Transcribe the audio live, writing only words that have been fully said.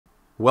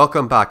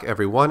Welcome back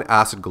everyone,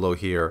 Acid Glow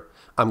here.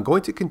 I'm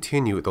going to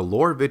continue the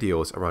lore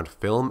videos around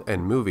film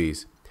and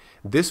movies.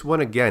 This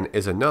one again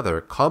is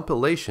another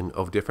compilation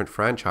of different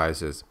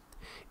franchises.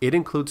 It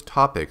includes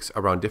topics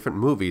around different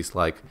movies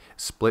like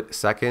Split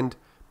Second,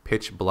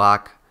 Pitch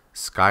Black,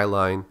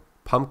 Skyline,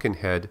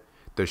 Pumpkinhead,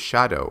 The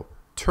Shadow,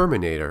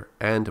 Terminator,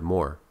 and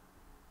more.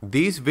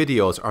 These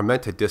videos are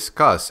meant to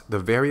discuss the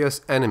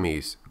various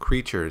enemies,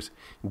 creatures,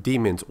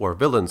 demons, or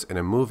villains in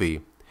a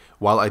movie.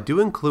 While I do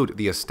include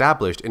the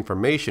established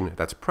information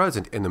that's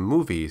present in the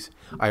movies,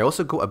 I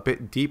also go a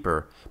bit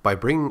deeper by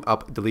bringing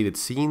up deleted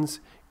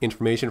scenes,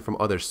 information from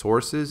other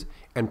sources,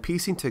 and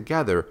piecing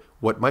together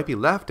what might be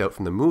left out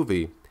from the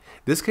movie.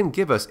 This can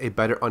give us a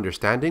better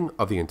understanding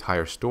of the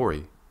entire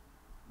story.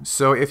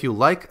 So if you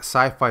like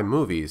sci-fi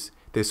movies,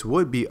 this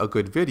would be a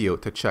good video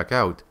to check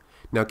out.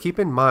 Now keep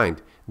in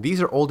mind,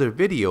 these are older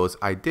videos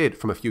I did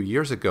from a few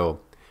years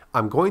ago.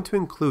 I'm going to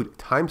include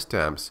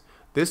timestamps.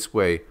 This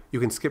way, you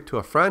can skip to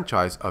a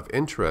franchise of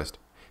interest.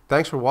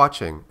 Thanks for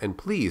watching, and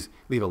please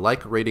leave a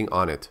like rating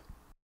on it.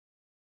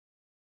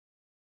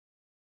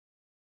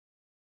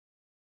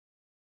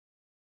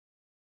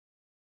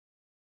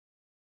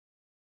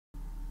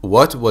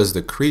 What was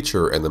the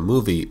creature in the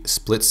movie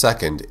Split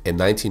Second in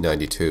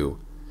 1992?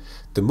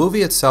 The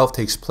movie itself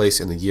takes place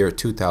in the year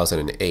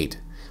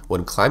 2008,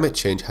 when climate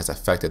change has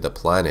affected the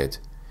planet.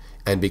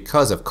 And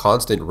because of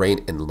constant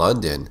rain in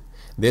London,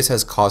 this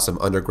has caused some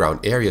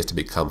underground areas to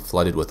become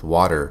flooded with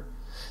water.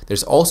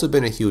 There's also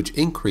been a huge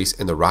increase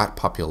in the rat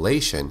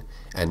population,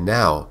 and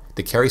now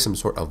they carry some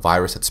sort of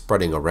virus that's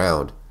spreading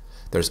around.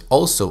 There's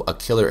also a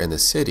killer in the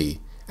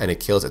city, and it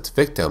kills its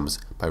victims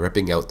by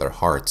ripping out their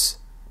hearts.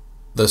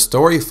 The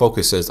story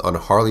focuses on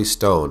Harley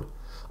Stone,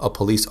 a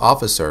police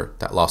officer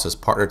that lost his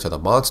partner to the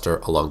monster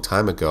a long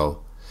time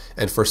ago,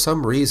 and for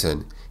some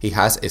reason he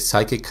has a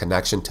psychic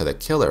connection to the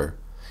killer.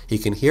 He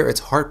can hear its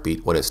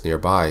heartbeat when it's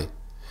nearby.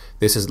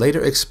 This is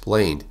later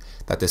explained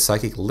that the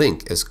psychic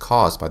link is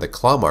caused by the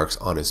claw marks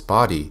on his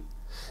body.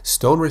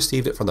 Stone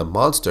received it from the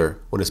monster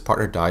when his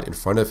partner died in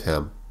front of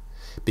him.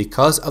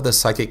 Because of the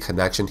psychic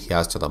connection he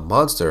has to the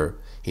monster,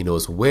 he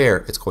knows where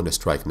it's going to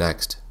strike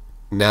next.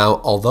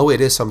 Now, although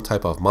it is some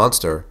type of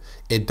monster,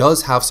 it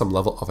does have some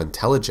level of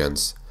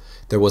intelligence.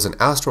 There was an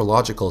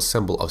astrological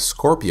symbol of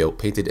Scorpio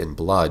painted in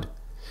blood.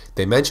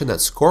 They mention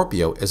that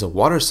Scorpio is a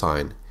water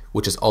sign,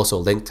 which is also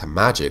linked to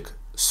magic,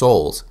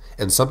 souls,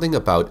 and something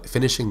about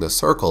finishing the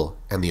circle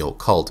and the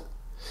occult.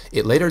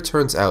 It later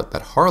turns out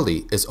that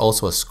Harley is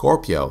also a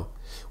Scorpio,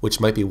 which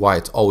might be why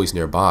it's always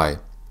nearby.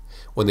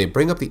 When they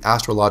bring up the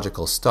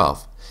astrological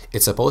stuff,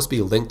 it's supposed to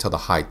be linked to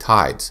the high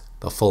tides,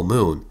 the full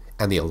moon,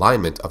 and the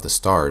alignment of the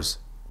stars.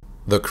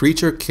 The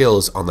creature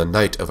kills on the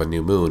night of a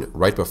new moon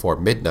right before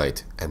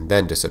midnight and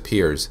then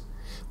disappears.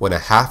 When a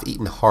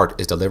half-eaten heart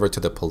is delivered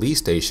to the police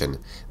station,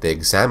 they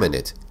examine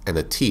it, and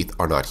the teeth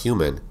are not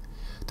human.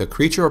 The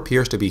creature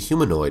appears to be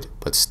humanoid,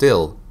 but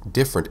still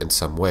different in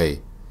some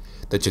way.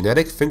 The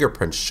genetic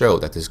fingerprints show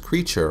that this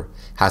creature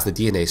has the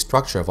DNA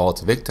structure of all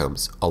its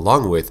victims,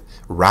 along with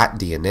rat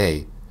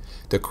DNA.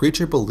 The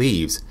creature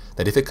believes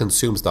that if it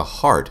consumes the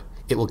heart,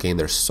 it will gain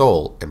their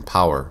soul and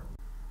power.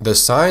 The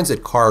signs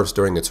it carves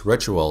during its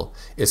ritual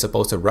is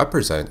supposed to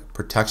represent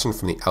protection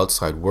from the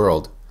outside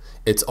world.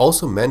 It's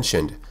also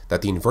mentioned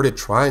that the inverted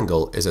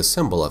triangle is a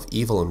symbol of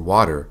evil and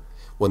water.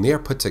 When they are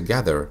put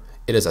together,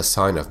 it is a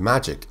sign of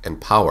magic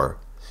and power.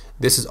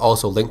 This is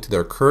also linked to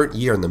their current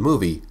year in the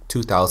movie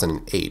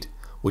 2008,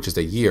 which is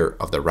the year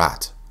of the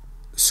rat.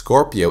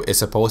 Scorpio is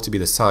supposed to be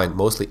the sign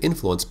mostly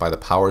influenced by the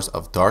powers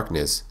of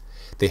darkness.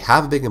 They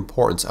have a big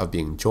importance of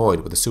being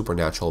joined with a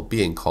supernatural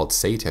being called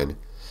Satan.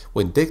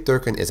 When Dick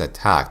Durkin is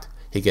attacked,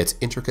 he gets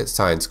intricate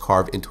signs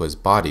carved into his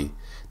body.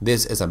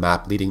 This is a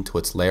map leading to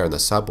its lair in the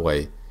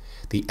subway.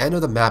 The end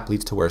of the map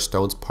leads to where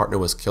Stone's partner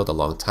was killed a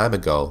long time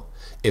ago.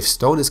 If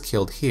Stone is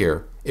killed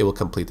here, it will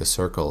complete the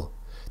circle.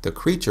 The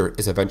creature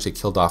is eventually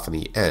killed off in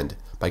the end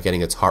by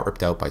getting its heart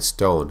ripped out by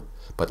Stone,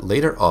 but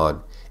later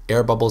on,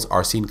 air bubbles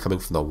are seen coming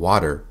from the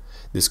water.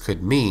 This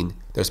could mean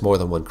there's more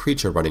than one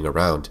creature running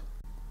around.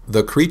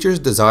 The creature's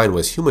design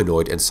was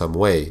humanoid in some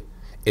way.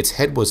 Its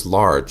head was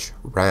large,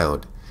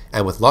 round,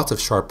 and with lots of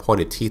sharp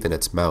pointed teeth in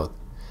its mouth,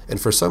 and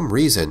for some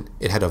reason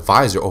it had a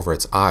visor over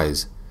its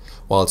eyes.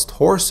 While its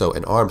torso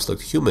and arms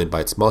looked human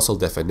by its muscle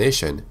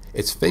definition,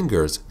 its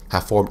fingers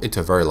have formed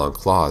into very long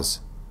claws.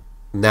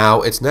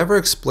 Now, it's never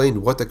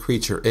explained what the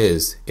creature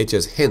is, it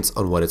just hints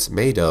on what it's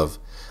made of.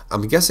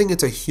 I'm guessing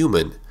it's a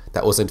human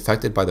that was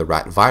infected by the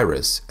rat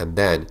virus, and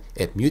then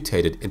it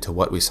mutated into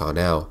what we saw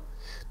now.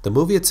 The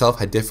movie itself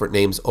had different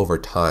names over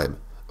time,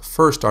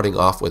 first starting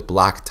off with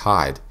Black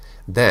Tide,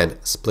 then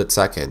Split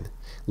Second.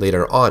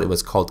 Later on it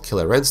was called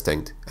Killer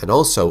Instinct, and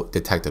also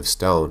Detective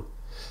Stone.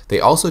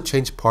 They also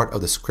changed part of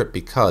the script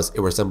because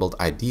it resembled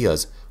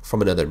ideas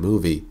from another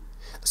movie.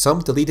 Some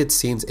deleted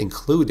scenes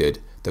included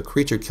the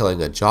creature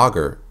killing a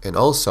jogger, and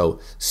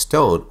also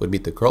Stone would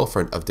meet the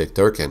girlfriend of Dick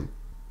Durkin.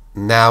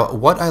 Now,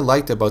 what I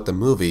liked about the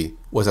movie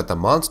was that the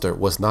monster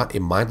was not a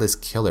mindless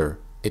killer,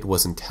 it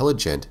was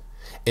intelligent,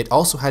 It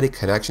also had a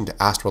connection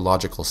to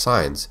astrological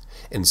signs.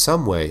 In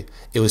some way,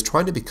 it was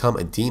trying to become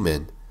a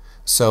demon.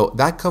 So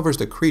that covers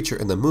the creature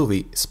in the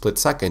movie Split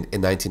Second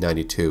in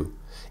 1992.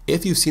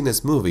 If you've seen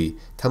this movie,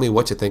 tell me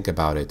what you think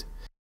about it.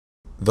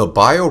 The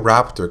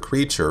Bioraptor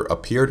creature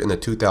appeared in the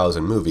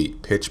 2000 movie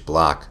Pitch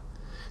Black.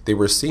 They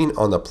were seen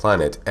on the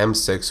planet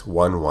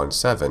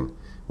M6117,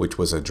 which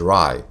was a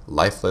dry,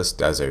 lifeless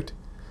desert.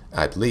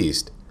 At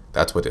least,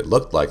 that's what it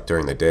looked like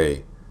during the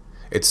day.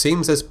 It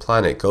seems this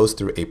planet goes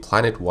through a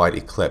planet-wide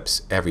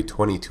eclipse every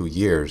 22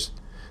 years.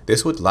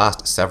 This would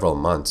last several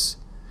months.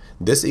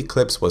 This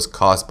eclipse was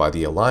caused by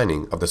the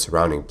aligning of the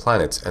surrounding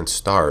planets and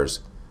stars.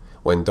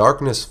 When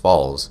darkness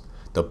falls,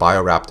 the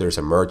bioraptors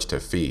emerge to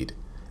feed,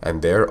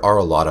 and there are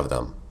a lot of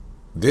them.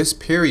 This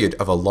period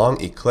of a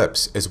long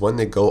eclipse is when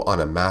they go on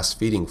a mass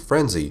feeding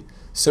frenzy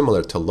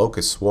similar to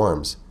locust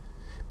swarms.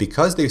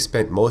 Because they've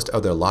spent most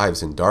of their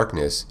lives in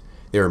darkness,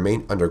 they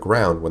remain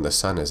underground when the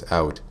sun is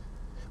out.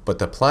 But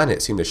the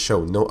planet seemed to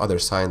show no other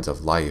signs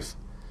of life.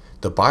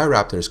 The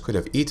bioraptors could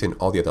have eaten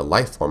all the other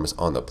life forms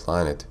on the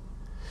planet.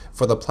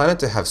 For the planet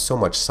to have so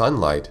much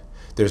sunlight,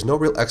 there's no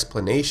real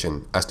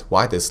explanation as to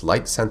why this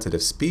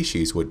light-sensitive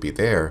species would be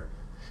there.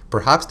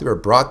 Perhaps they were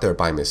brought there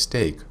by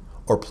mistake,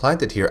 or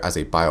planted here as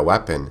a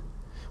bioweapon.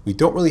 We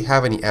don't really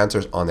have any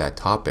answers on that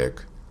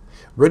topic.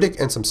 Riddick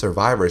and some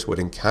survivors would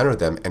encounter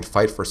them and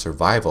fight for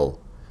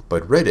survival,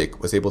 but Riddick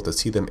was able to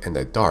see them in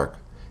the dark,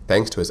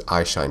 thanks to his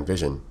eyeshine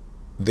vision.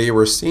 They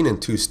were seen in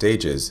two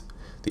stages.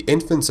 The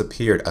infants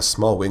appeared as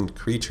small winged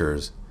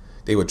creatures.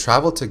 They would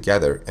travel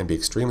together and be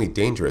extremely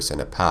dangerous in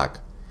a pack,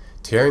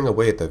 tearing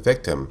away at the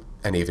victim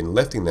and even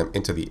lifting them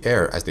into the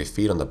air as they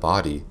feed on the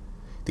body.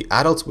 The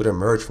adults would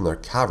emerge from their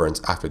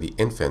caverns after the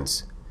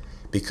infants.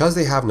 Because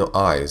they have no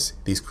eyes,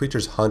 these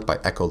creatures hunt by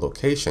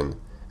echolocation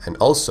and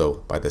also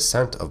by the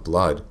scent of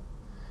blood.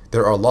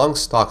 There are long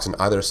stalks on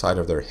either side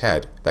of their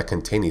head that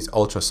contain these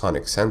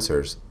ultrasonic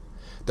sensors.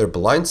 Their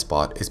blind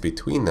spot is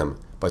between them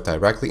but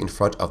directly in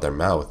front of their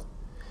mouth.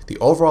 The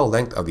overall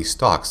length of these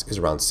stalks is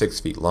around 6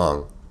 feet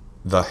long.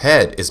 The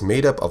head is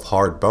made up of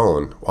hard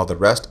bone, while the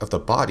rest of the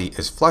body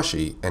is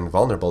fleshy and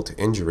vulnerable to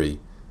injury.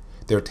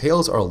 Their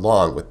tails are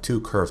long with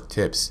 2 curved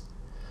tips.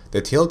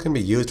 The tail can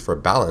be used for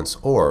balance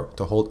or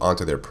to hold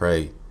onto their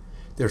prey.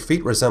 Their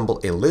feet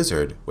resemble a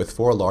lizard with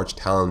 4 large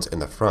talons in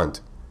the front.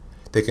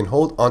 They can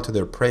hold onto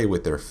their prey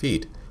with their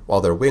feet,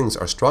 while their wings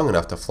are strong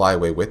enough to fly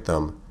away with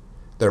them.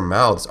 Their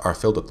mouths are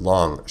filled with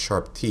long,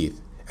 sharp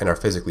teeth and are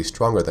physically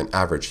stronger than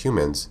average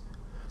humans.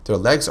 Their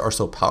legs are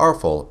so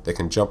powerful they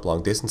can jump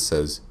long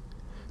distances.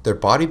 Their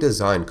body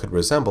design could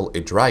resemble a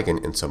dragon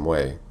in some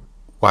way.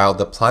 While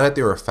the planet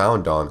they were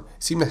found on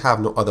seemed to have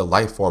no other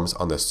life forms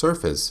on the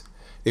surface,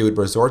 they would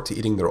resort to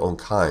eating their own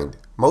kind,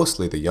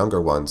 mostly the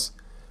younger ones,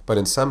 but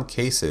in some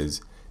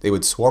cases, they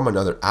would swarm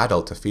another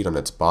adult to feed on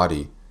its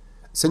body.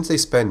 Since they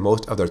spend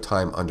most of their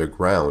time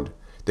underground,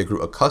 they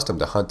grew accustomed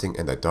to hunting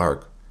in the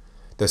dark.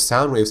 The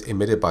sound waves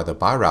emitted by the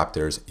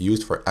bioraptors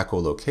used for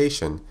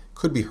echolocation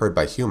could be heard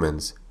by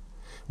humans.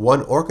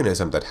 One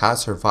organism that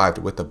has survived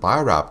with the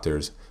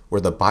bioraptors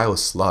were the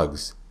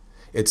bioslugs.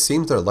 It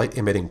seems their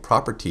light-emitting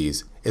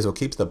properties is what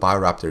keeps the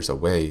bioraptors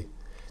away.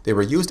 They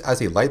were used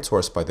as a light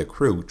source by the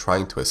crew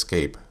trying to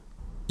escape.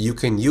 You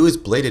can use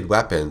bladed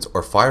weapons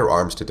or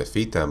firearms to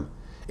defeat them.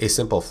 A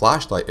simple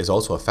flashlight is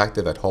also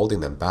effective at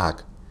holding them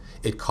back.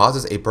 It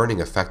causes a burning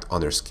effect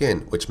on their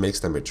skin, which makes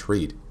them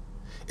retreat.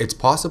 It's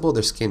possible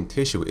their skin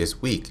tissue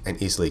is weak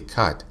and easily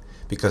cut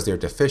because they are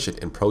deficient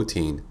in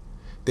protein.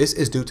 This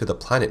is due to the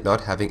planet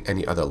not having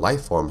any other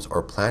life forms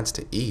or plants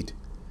to eat.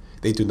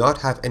 They do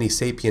not have any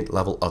sapient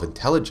level of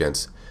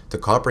intelligence to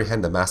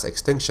comprehend the mass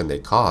extinction they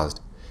caused.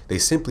 They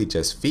simply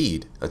just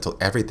feed until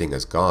everything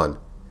is gone.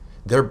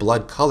 Their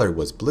blood color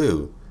was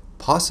blue,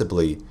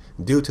 possibly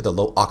due to the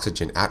low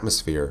oxygen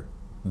atmosphere.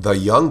 The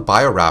young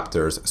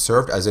bioraptors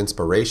served as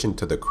inspiration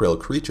to the krill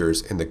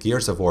creatures in the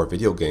Gears of War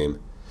video game.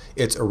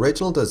 Its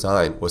original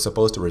design was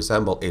supposed to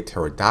resemble a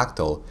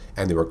pterodactyl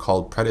and they were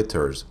called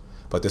predators,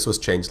 but this was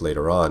changed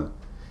later on,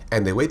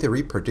 and the way they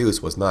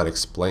reproduce was not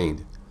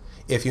explained.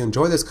 If you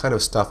enjoy this kind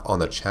of stuff on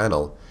the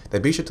channel,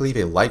 then be sure to leave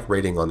a like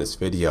rating on this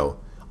video.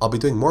 I'll be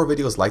doing more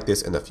videos like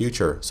this in the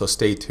future, so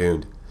stay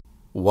tuned.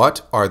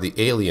 What are the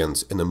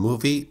aliens in the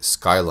movie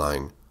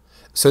Skyline?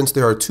 Since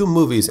there are 2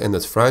 movies in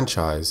this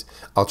franchise,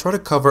 I'll try to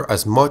cover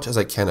as much as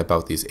I can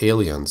about these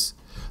aliens.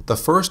 The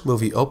first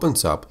movie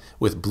opens up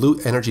with blue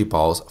energy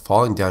balls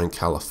falling down in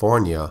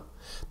California.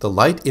 The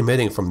light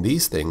emitting from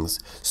these things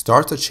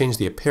starts to change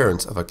the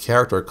appearance of a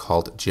character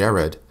called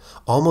Jared,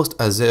 almost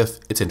as if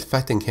it's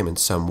infecting him in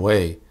some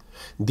way.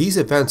 These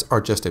events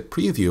are just a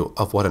preview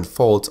of what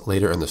unfolds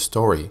later in the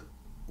story.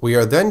 We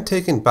are then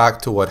taken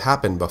back to what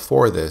happened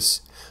before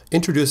this,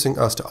 introducing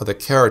us to other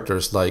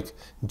characters like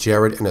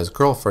Jared and his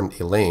girlfriend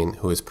Elaine,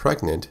 who is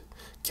pregnant,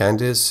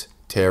 Candace,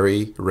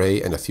 Terry,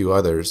 Ray, and a few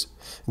others.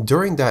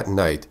 During that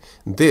night,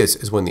 this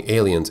is when the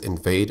aliens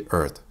invade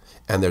Earth,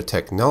 and their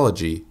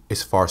technology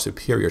is far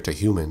superior to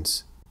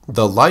humans.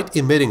 The light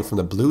emitting from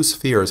the blue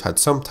spheres had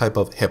some type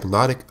of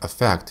hypnotic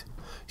effect.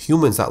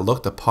 Humans that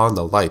looked upon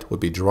the light would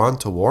be drawn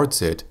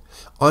towards it,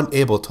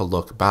 unable to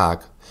look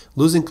back,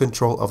 losing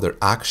control of their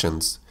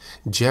actions.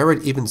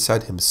 Jared even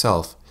said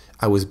himself,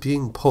 "I was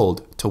being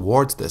pulled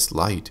towards this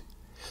light."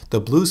 The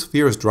blue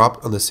spheres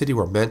dropped on the city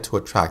were meant to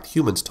attract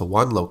humans to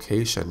one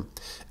location,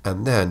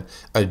 and then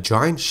a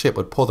giant ship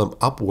would pull them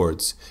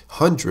upwards.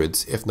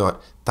 Hundreds, if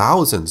not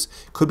thousands,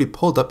 could be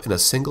pulled up in a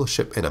single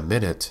ship in a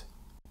minute.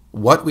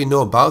 What we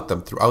know about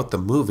them throughout the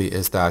movie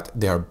is that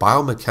they are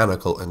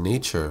biomechanical in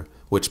nature,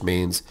 which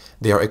means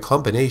they are a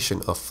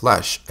combination of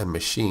flesh and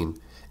machine,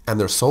 and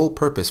their sole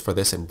purpose for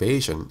this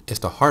invasion is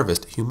to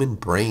harvest human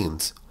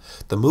brains.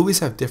 The movies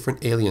have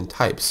different alien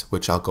types,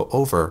 which I'll go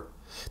over.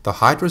 The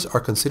Hydras are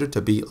considered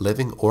to be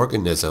living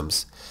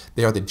organisms.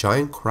 They are the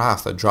giant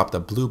craft that dropped a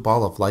blue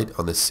ball of light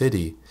on the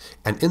city,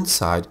 and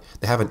inside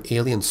they have an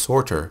alien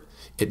sorter.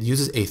 It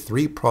uses a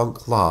 3-pronged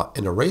claw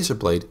and a razor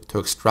blade to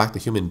extract the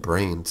human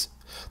brains.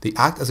 They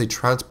act as a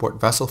transport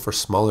vessel for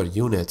smaller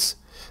units.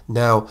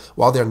 Now,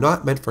 while they are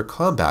not meant for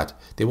combat,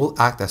 they will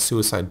act as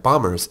suicide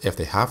bombers if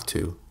they have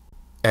to.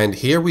 And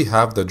here we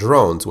have the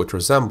drones, which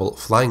resemble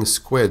flying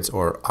squids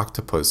or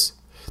octopus.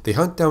 They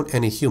hunt down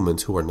any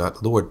humans who are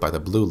not lured by the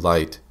blue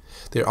light.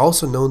 They are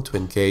also known to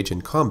engage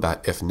in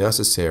combat if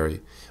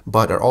necessary,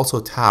 but are also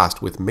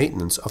tasked with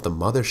maintenance of the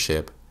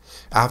mothership.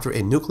 After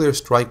a nuclear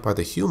strike by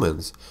the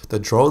humans, the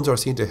drones are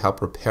seen to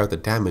help repair the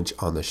damage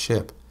on the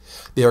ship.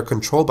 They are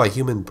controlled by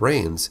human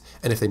brains,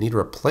 and if they need a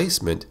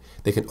replacement,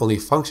 they can only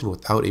function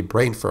without a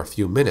brain for a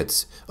few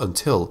minutes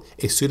until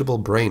a suitable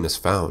brain is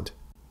found.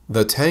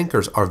 The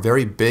tankers are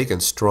very big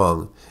and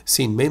strong,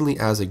 seen mainly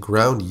as a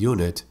ground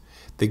unit.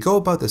 They go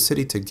about the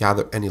city to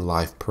gather any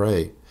live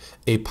prey.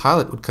 A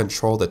pilot would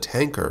control the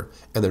tanker,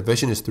 and their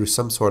vision is through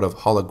some sort of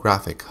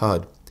holographic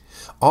HUD.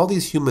 All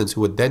these humans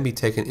who would then be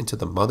taken into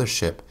the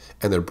mothership,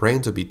 and their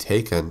brains would be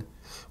taken.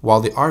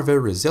 While they are very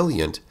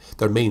resilient,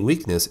 their main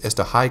weakness is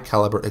to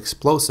high-caliber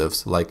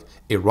explosives like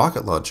a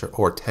rocket launcher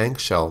or tank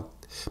shell.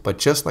 But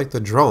just like the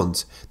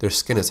drones, their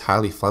skin is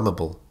highly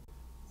flammable.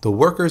 The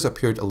workers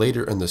appeared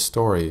later in the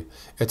story.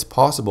 It's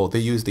possible they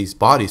use these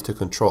bodies to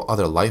control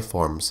other life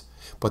forms,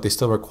 but they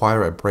still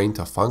require a brain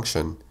to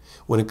function.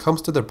 When it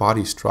comes to their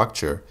body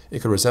structure,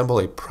 it could resemble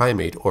a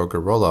primate or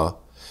gorilla.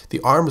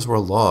 The arms were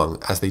long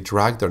as they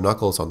dragged their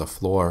knuckles on the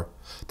floor.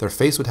 Their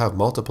face would have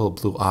multiple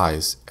blue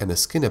eyes, and the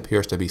skin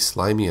appears to be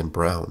slimy and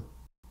brown.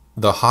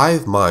 The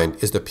hive mind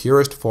is the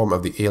purest form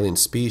of the alien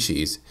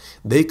species.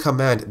 They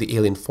command the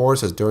alien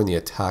forces during the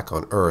attack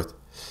on Earth.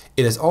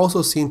 It is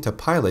also seen to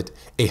pilot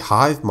a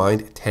hive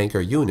mind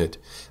tanker unit.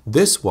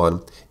 This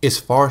one is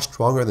far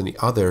stronger than the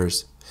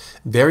others.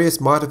 Various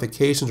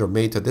modifications were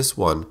made to this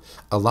one,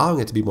 allowing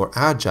it to be more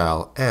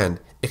agile, and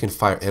it can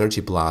fire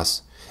energy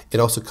blasts. It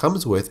also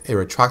comes with a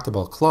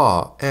retractable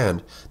claw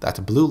and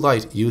that blue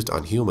light used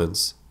on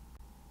humans.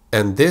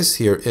 And this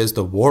here is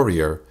the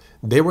warrior.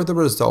 They were the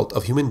result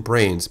of human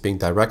brains being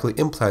directly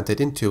implanted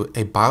into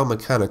a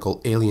biomechanical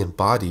alien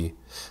body.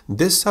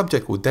 This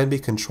subject would then be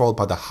controlled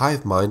by the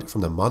hive mind from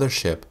the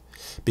mothership.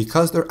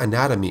 Because their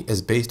anatomy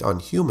is based on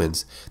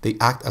humans, they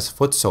act as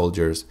foot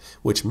soldiers,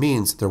 which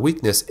means their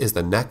weakness is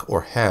the neck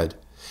or head.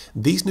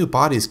 These new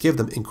bodies give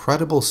them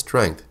incredible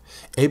strength,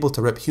 able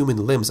to rip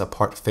human limbs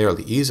apart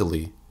fairly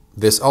easily.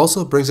 This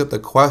also brings up the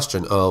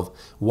question of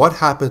what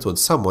happens when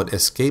someone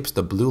escapes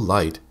the blue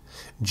light.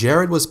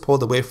 Jared was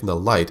pulled away from the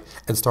light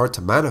and started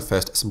to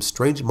manifest some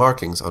strange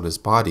markings on his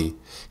body.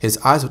 His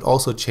eyes would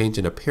also change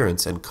in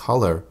appearance and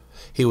color.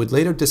 He would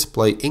later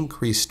display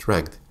increased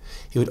strength.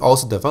 He would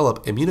also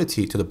develop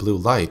immunity to the blue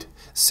light,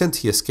 since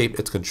he escaped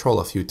its control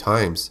a few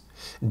times.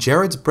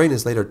 Jared's brain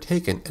is later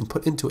taken and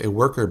put into a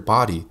worker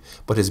body,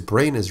 but his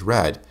brain is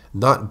red,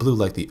 not blue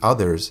like the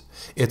others.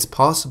 It's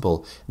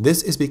possible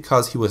this is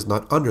because he was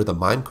not under the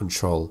mind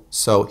control,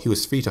 so he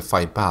was free to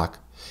fight back.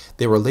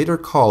 They were later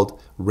called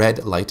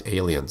red light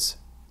aliens.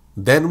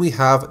 Then we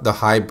have the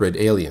hybrid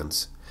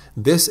aliens.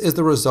 This is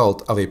the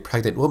result of a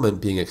pregnant woman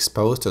being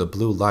exposed to the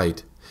blue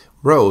light.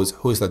 Rose,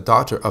 who is the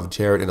daughter of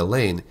Jared and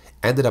Elaine,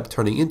 ended up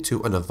turning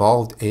into an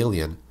evolved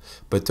alien.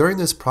 But during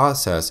this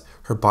process,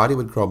 her body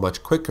would grow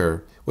much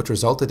quicker, which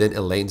resulted in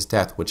Elaine's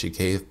death when she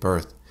gave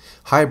birth.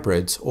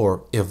 Hybrids,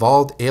 or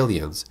evolved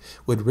aliens,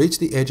 would reach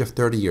the age of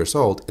 30 years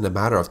old in a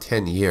matter of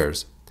 10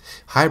 years.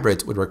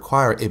 Hybrids would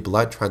require a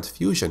blood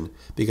transfusion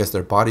because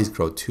their bodies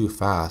grow too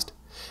fast.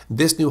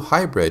 This new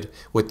hybrid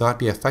would not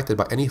be affected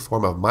by any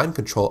form of mind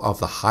control of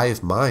the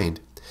hive mind.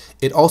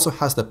 It also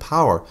has the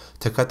power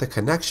to cut the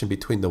connection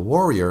between the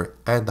warrior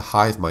and the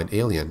hive mind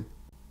alien.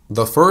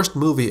 The first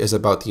movie is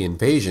about the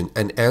invasion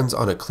and ends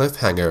on a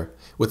cliffhanger,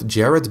 with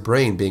Jared's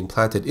brain being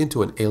planted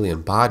into an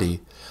alien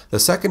body. The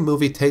second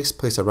movie takes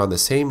place around the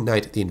same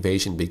night the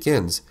invasion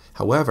begins.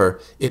 However,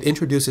 it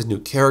introduces new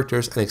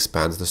characters and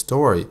expands the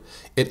story.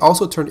 It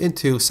also turned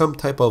into some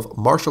type of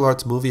martial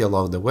arts movie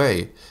along the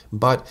way,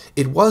 but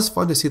it was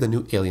fun to see the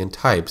new alien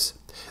types.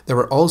 There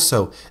were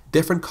also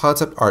different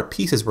concept art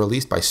pieces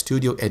released by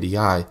Studio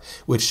ADI,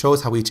 which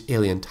shows how each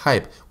alien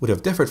type would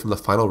have differed from the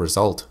final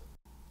result.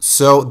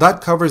 So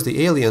that covers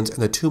the aliens in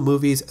the two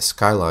movies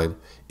Skyline.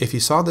 If you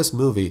saw this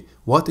movie,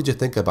 what did you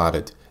think about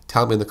it?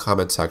 Tell me in the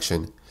comment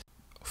section.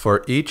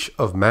 For each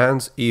of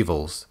man's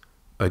evils,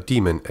 a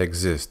demon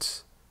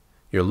exists.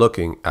 You're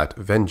looking at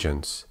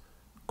vengeance,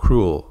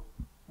 cruel,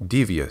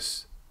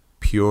 devious,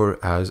 pure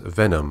as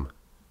venom,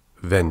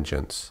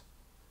 vengeance.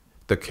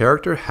 The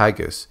character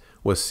Haggis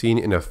was seen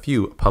in a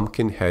few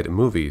Pumpkinhead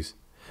movies.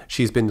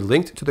 She's been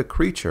linked to the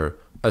creature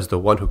as the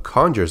one who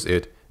conjures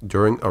it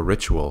during a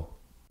ritual.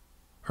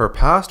 Her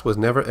past was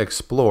never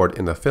explored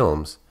in the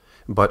films,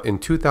 but in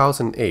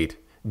 2008,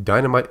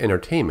 Dynamite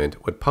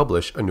Entertainment would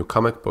publish a new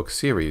comic book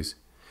series.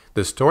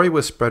 The story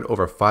was spread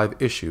over 5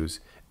 issues,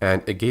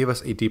 and it gave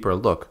us a deeper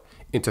look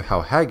into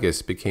how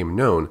Haggis became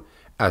known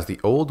as the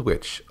Old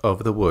Witch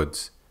of the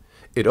Woods.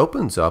 It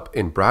opens up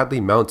in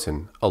Bradley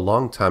Mountain a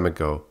long time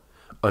ago.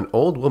 An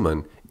old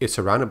woman is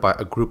surrounded by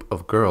a group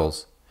of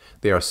girls.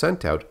 They are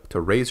sent out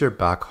to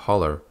Razorback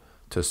Holler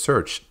to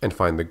search and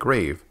find the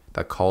grave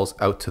that calls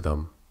out to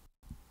them.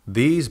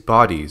 These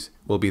bodies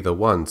will be the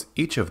ones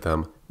each of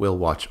them will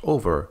watch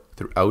over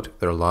throughout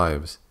their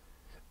lives.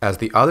 As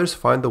the others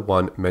find the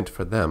one meant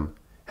for them,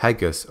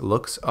 Haggis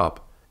looks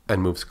up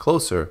and moves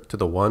closer to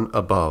the one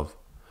above.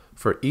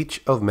 For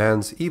each of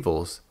man's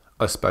evils,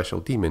 a special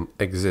demon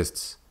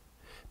exists.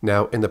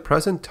 Now, in the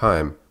present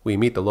time, we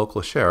meet the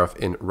local sheriff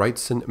in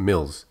Wrightson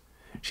Mills.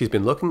 She's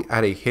been looking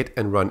at a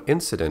hit-and-run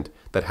incident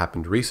that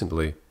happened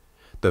recently.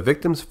 The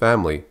victim's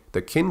family,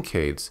 the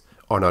Kincaids,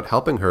 are not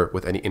helping her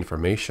with any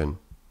information.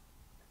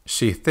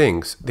 She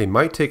thinks they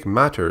might take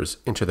matters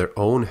into their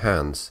own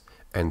hands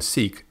and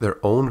seek their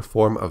own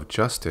form of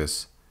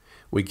justice.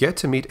 We get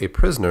to meet a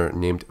prisoner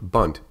named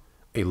Bunt,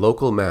 a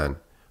local man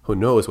who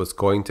knows what's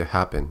going to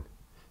happen.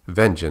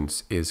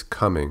 Vengeance is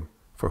coming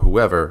for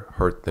whoever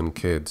hurt them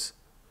kids.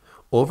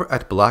 Over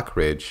at Black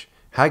Ridge,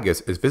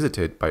 Haggis is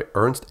visited by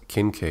Ernst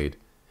Kincaid.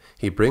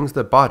 He brings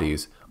the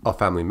bodies of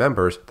family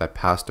members that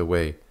passed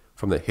away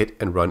from the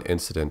hit-and-run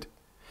incident.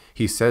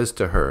 He says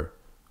to her,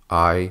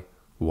 "I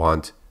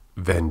want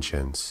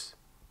vengeance."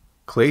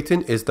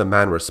 Clayton is the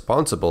man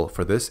responsible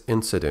for this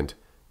incident.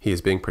 He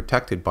is being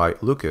protected by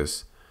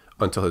Lucas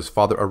until his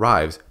father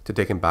arrives to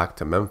take him back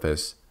to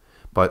Memphis.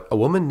 But a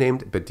woman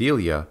named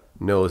Bedelia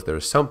knows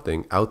there's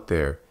something out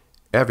there.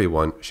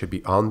 Everyone should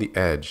be on the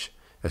edge,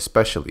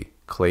 especially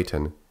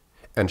Clayton.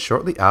 And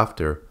shortly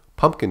after,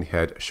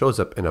 Pumpkinhead shows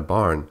up in a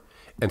barn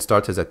and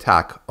starts his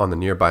attack on the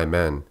nearby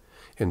men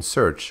in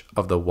search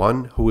of the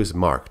one who is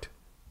marked,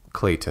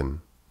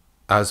 Clayton.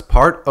 As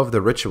part of the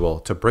ritual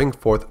to bring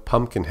forth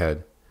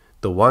Pumpkinhead,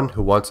 the one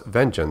who wants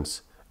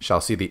vengeance shall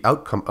see the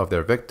outcome of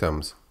their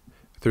victims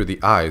through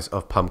the eyes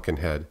of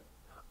Pumpkinhead.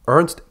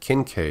 Ernst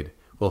Kincaid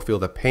will feel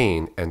the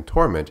pain and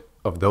torment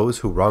of those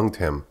who wronged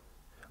him.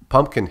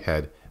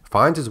 Pumpkinhead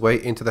finds his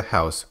way into the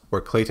house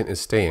where Clayton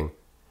is staying.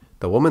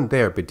 The woman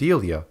there,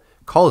 Bedelia,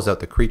 calls out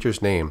the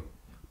creature's name,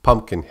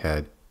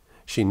 Pumpkinhead.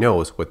 She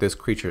knows what this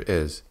creature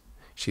is.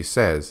 She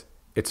says,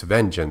 it's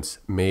vengeance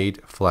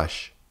made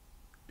flesh.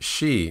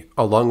 She,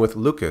 along with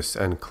Lucas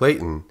and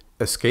Clayton,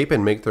 escape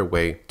and make their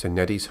way to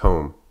Nettie's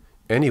home.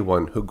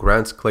 Anyone who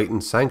grants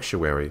Clayton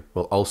sanctuary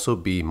will also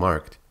be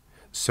marked.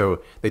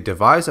 So they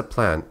devise a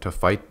plan to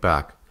fight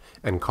back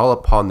and call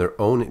upon their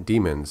own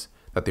demons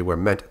that they were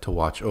meant to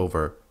watch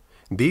over.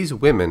 These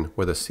women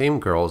were the same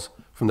girls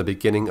from the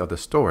beginning of the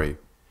story.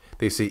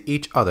 They see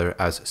each other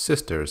as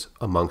sisters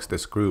amongst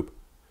this group.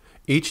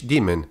 Each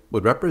demon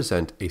would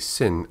represent a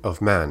sin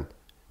of man: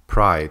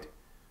 pride,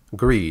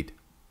 greed,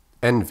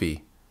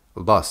 envy,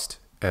 lust,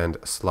 and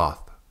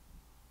sloth.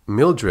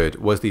 Mildred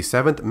was the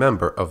 7th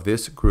member of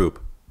this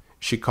group.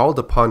 She called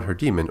upon her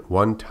demon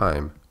one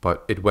time,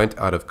 but it went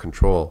out of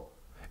control,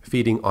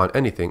 feeding on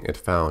anything it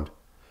found.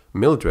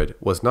 Mildred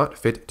was not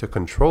fit to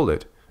control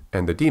it,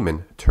 and the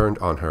demon turned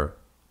on her.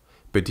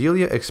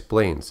 Bedelia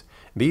explains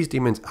these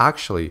demons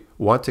actually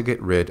want to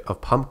get rid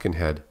of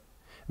Pumpkinhead.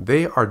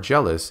 They are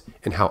jealous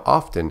in how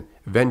often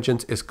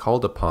vengeance is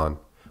called upon,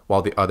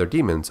 while the other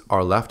demons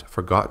are left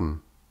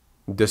forgotten.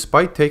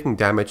 Despite taking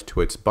damage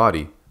to its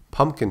body,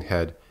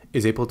 Pumpkinhead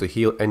is able to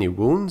heal any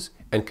wounds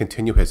and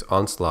continue his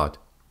onslaught.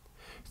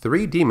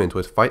 3 demons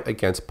would fight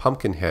against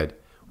Pumpkinhead,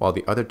 while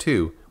the other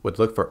 2 would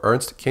look for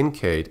Ernst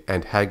Kincaid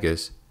and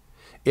Haggis.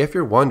 If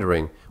you're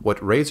wondering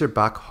what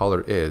Razorback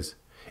Holler is,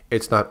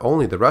 it's not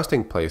only the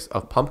resting place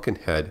of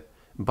Pumpkinhead,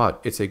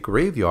 but it's a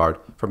graveyard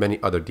for many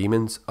other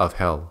demons of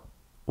hell.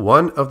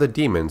 One of the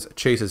demons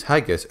chases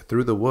Haggis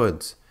through the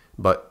woods,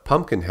 but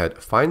Pumpkinhead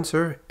finds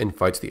her and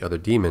fights the other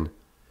demon.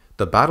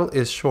 The battle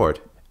is short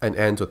and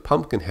ends with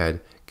Pumpkinhead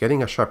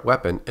getting a sharp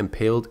weapon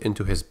impaled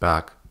into his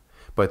back.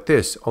 But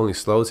this only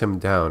slows him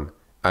down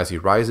as he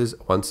rises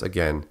once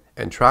again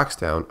and tracks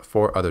down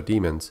 4 other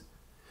demons.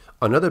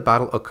 Another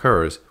battle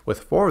occurs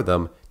with 4 of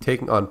them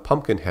taking on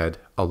Pumpkinhead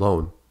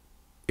alone.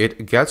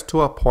 It gets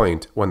to a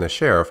point when the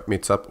sheriff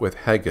meets up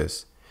with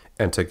Haggis,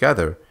 and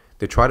together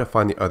they try to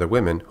find the other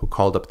women who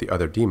called up the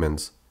other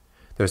demons.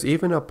 There's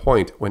even a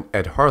point when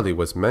Ed Harley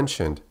was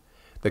mentioned.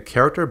 The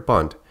character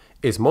Bunt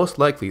is most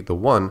likely the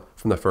one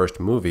from the first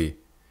movie.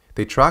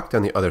 They track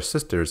down the other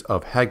sisters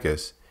of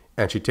Haggis,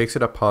 and she takes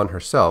it upon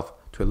herself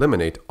to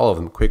eliminate all of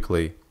them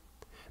quickly.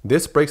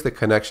 This breaks the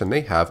connection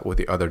they have with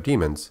the other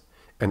demons,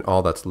 and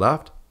all that's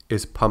left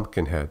is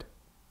Pumpkinhead.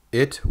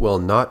 It will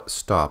not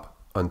stop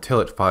until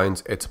it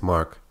finds its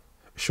mark.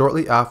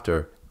 Shortly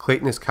after,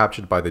 Clayton is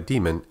captured by the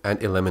demon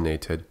and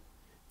eliminated.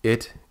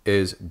 It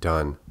is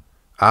done.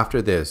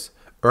 After this,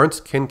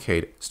 Ernst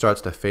Kincaid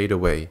starts to fade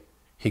away.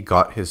 He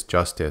got his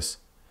justice.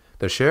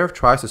 The sheriff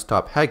tries to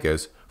stop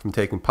Haggis from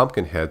taking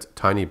Pumpkinhead's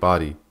tiny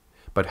body,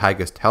 but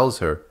Haggis tells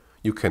her,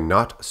 "You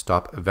cannot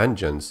stop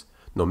vengeance.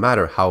 No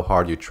matter how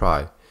hard you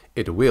try,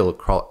 it will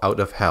crawl out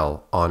of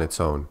hell on its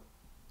own."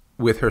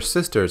 With her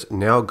sisters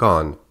now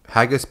gone,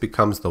 Haggis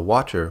becomes the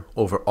watcher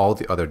over all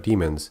the other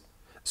demons.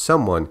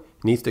 Someone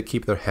needs to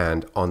keep their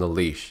hand on the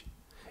leash.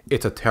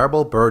 It's a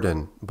terrible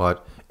burden,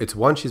 but it's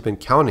one she's been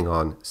counting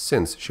on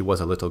since she was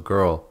a little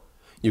girl.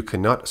 You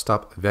cannot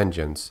stop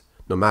vengeance,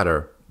 no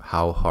matter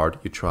how hard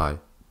you try.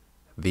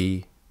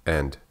 The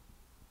end.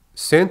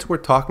 Since we're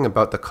talking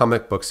about the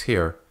comic books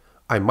here,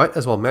 I might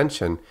as well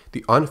mention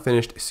the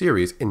unfinished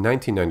series in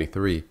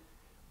 1993.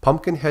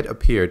 Pumpkinhead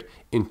appeared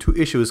in 2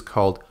 issues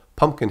called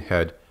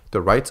Pumpkinhead,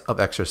 The Rites of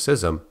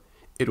Exorcism.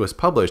 It was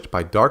published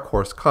by Dark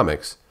Horse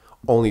Comics.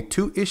 Only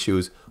 2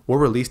 issues were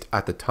released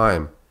at the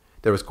time.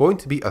 There was going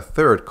to be a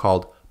 3rd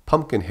called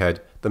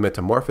Pumpkinhead, The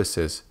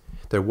Metamorphosis.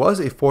 There was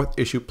a 4th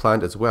issue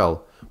planned as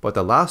well, but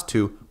the last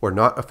 2 were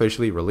not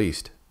officially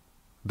released.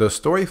 The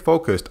story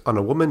focused on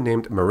a woman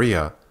named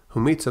Maria, who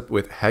meets up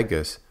with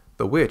Haggis,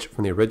 the witch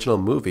from the original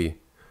movie.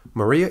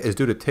 Maria is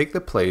due to take the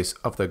place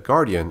of the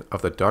Guardian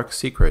of the Dark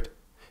Secret.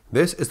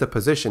 This is the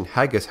position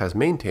Haggis has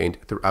maintained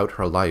throughout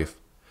her life.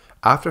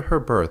 After her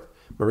birth,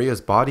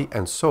 Maria's body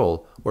and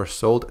soul were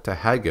sold to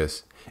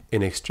Haggis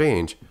in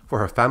exchange for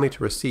her family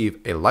to receive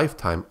a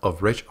lifetime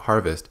of rich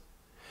harvest.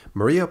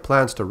 Maria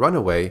plans to run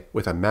away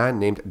with a man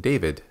named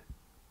David.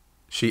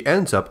 She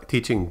ends up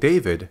teaching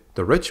David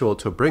the ritual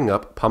to bring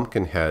up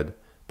Pumpkinhead,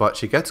 but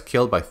she gets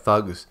killed by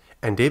thugs,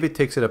 and David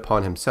takes it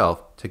upon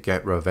himself to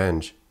get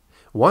revenge.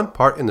 One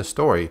part in the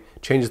story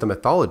changes the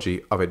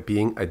mythology of it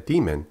being a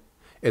demon.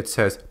 It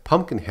says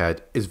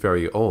Pumpkinhead is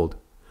very old.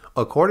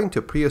 According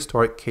to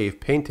prehistoric cave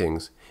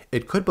paintings,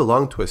 it could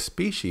belong to a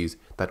species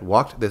that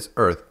walked this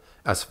earth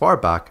as far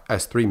back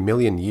as 3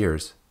 million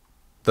years.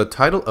 The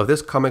title of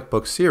this comic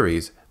book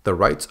series, The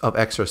Rites of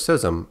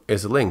Exorcism,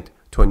 is linked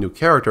to a new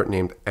character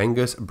named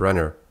Angus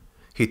Brenner.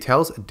 He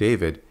tells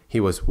David he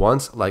was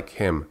once like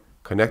him,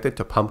 connected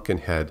to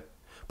Pumpkinhead,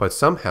 but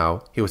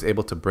somehow he was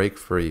able to break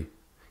free.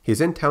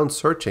 He's in town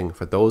searching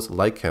for those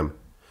like him,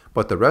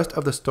 but the rest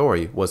of the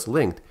story was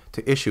linked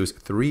to issues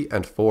 3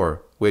 and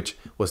 4, which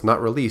was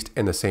not released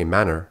in the same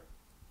manner.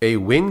 A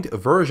winged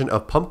version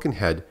of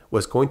Pumpkinhead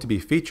was going to be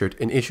featured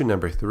in issue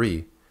number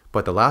 3,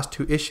 but the last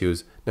 2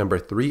 issues, number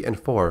 3 and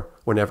 4,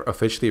 were never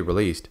officially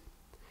released.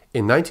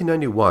 In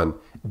 1991,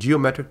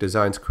 Geometric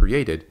Designs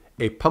created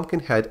a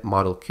Pumpkinhead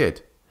model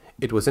kit.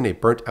 It was in a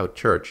burnt-out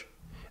church.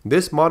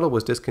 This model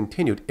was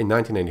discontinued in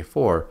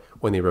 1994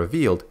 when they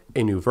revealed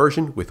a new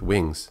version with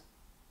wings.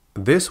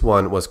 This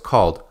one was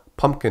called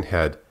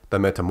Pumpkinhead, The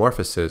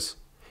Metamorphosis.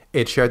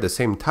 It shared the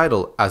same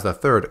title as the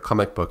 3rd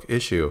comic book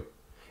issue.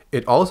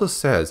 It also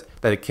says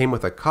that it came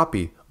with a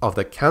copy of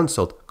the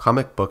cancelled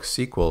comic book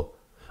sequel.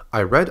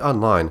 I read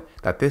online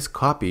that this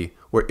copy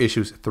were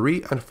issues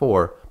 3 and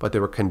 4, but they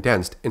were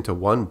condensed into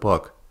one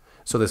book,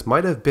 so this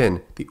might have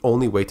been the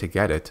only way to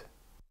get it.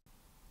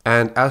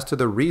 And as to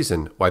the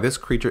reason why this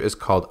creature is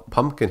called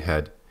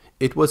Pumpkinhead,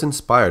 it was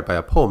inspired by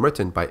a poem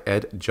written by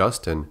Ed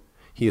Justin.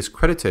 He is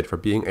credited for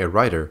being a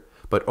writer,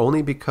 but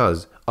only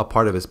because a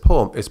part of his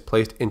poem is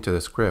placed into the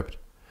script.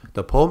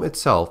 The poem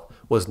itself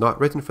was not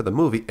written for the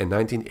movie in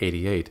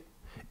 1988.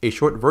 A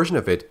short version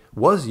of it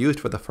was used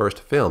for the first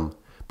film,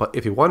 but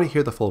if you want to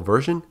hear the full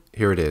version,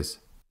 here it is.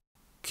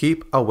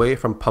 Keep away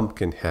from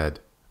Pumpkinhead,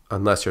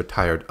 unless you're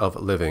tired of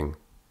living.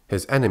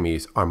 His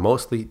enemies are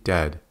mostly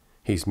dead.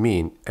 He's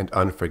mean and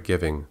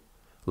unforgiving.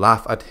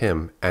 Laugh at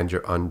him and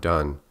you're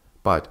undone,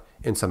 but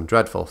in some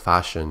dreadful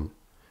fashion.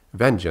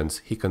 Vengeance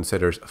he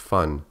considers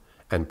fun,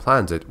 and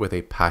plans it with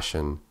a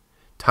passion.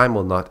 Time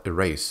will not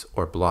erase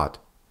or blot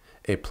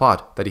a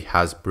plot that he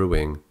has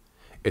brewing.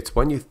 It's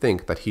when you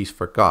think that he's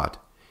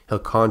forgot, he'll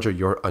conjure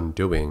your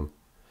undoing.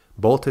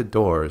 Bolted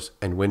doors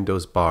and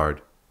windows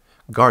barred,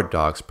 guard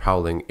dogs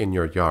prowling in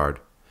your yard,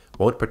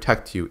 won't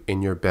protect you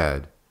in your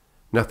bed.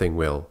 Nothing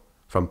will,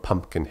 from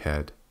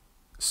Pumpkinhead.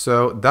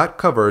 So that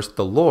covers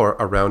the lore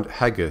around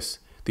Haggis,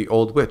 the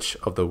old witch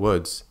of the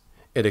woods.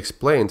 It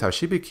explains how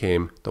she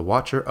became the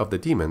Watcher of the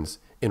Demons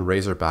in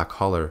Razorback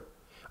Holler.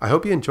 I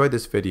hope you enjoyed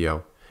this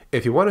video.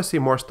 If you want to see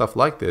more stuff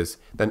like this,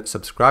 then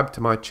subscribe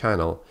to my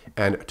channel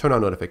and turn on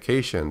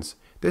notifications.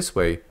 This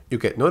way, you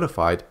get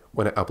notified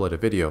when I upload a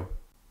video.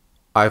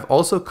 I've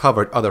also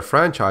covered other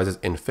franchises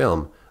in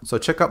film, so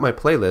check out my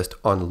playlist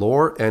on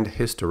lore and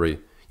history.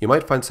 You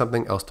might find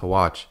something else to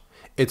watch.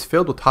 It's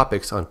filled with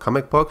topics on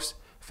comic books,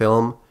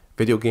 film,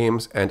 video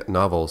games, and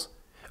novels.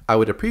 I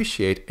would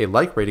appreciate a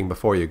like rating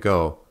before you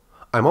go.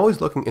 I'm always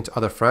looking into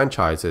other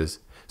franchises,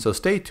 so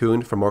stay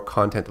tuned for more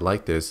content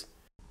like this.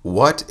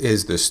 What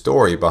is the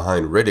story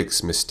behind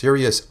Riddick's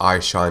mysterious eye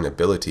shine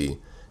ability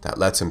that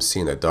lets him see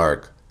in the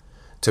dark?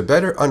 To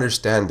better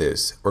understand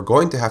this, we're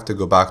going to have to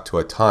go back to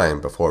a time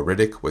before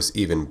Riddick was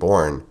even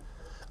born,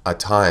 a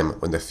time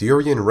when the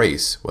Furian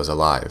race was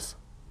alive.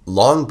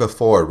 Long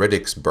before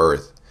Riddick's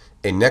birth,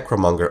 a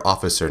necromonger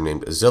officer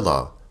named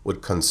Zilla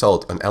would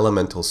consult an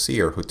elemental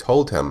seer who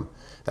told him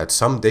that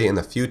someday in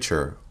the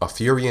future a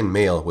Furian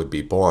male would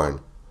be born.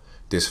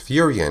 This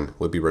Furian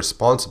would be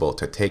responsible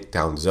to take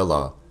down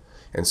Zilla,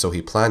 and so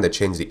he planned to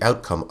change the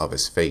outcome of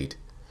his fate.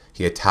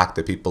 He attacked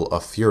the people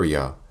of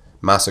Furia,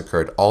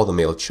 massacred all the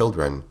male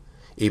children,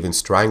 even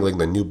strangling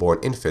the newborn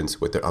infants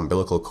with their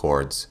umbilical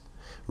cords.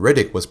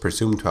 Riddick was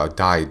presumed to have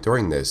died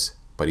during this,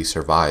 but he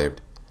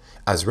survived.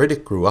 As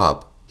Riddick grew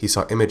up, he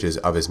saw images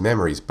of his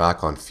memories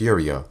back on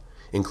Furia,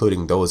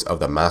 including those of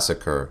the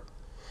massacre.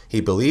 He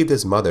believed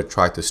his mother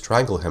tried to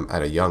strangle him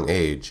at a young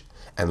age,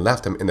 and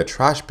left him in the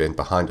trash bin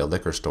behind a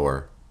liquor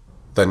store.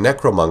 The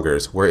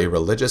Necromongers were a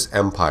religious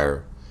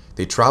empire.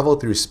 They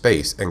traveled through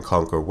space and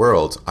conquered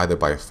worlds either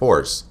by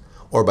force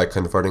or by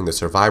converting the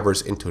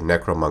survivors into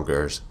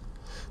necromongers.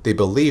 They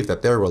believed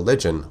that their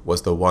religion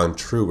was the one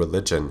true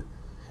religion.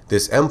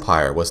 This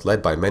empire was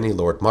led by many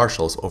Lord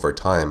Marshals over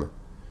time.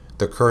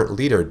 The current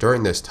leader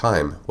during this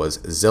time was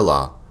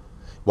Zilla.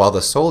 While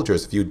the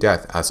soldiers view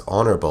death as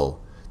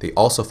honorable, they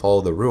also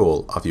follow the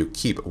rule of you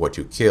keep what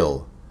you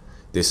kill.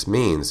 This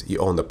means you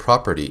own the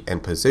property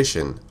and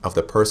position of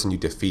the person you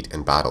defeat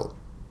in battle.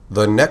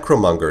 The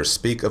Necromongers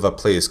speak of a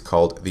place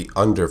called the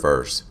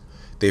Underverse.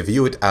 They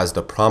view it as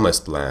the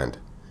Promised Land.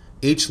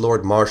 Each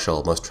Lord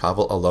Marshal must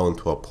travel alone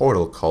to a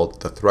portal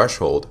called the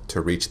Threshold to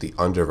reach the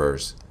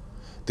Underverse.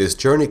 This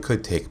journey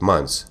could take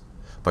months,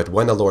 but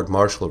when a Lord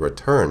Marshal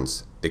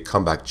returns, they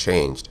come back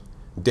changed,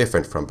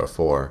 different from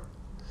before.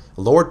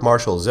 Lord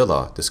Marshal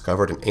Zilla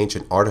discovered an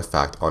ancient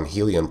artifact on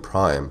Helion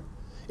Prime.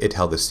 It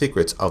held the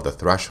secrets of the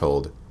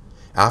Threshold.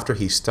 After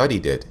he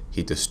studied it,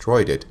 he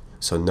destroyed it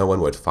so no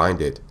one would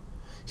find it.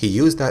 He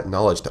used that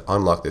knowledge to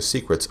unlock the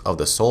secrets of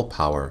the soul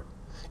power.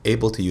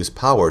 Able to use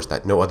powers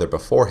that no other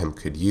before him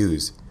could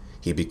use,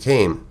 he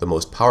became the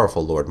most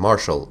powerful Lord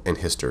Marshal in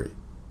history.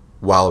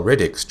 While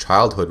Riddick's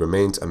childhood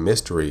remains a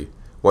mystery,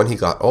 when he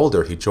got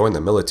older he joined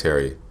the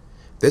military.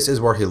 This is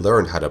where he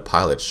learned how to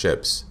pilot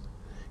ships.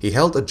 He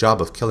held a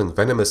job of killing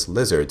venomous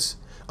lizards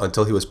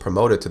until he was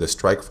promoted to the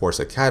Strike Force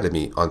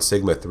Academy on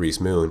Sigma 3's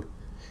moon.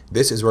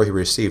 This is where he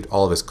received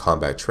all of his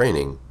combat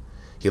training.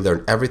 He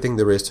learned everything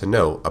there is to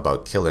know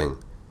about killing.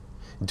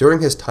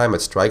 During his time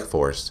at Strike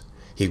Force,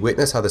 he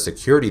witnessed how the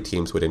security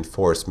teams would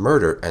enforce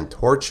murder and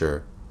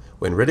torture.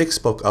 When Riddick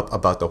spoke up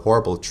about the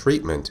horrible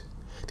treatment,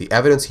 the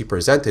evidence he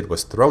presented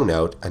was thrown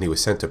out and he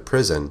was sent to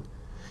prison.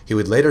 He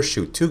would later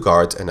shoot 2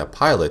 guards and a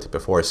pilot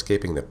before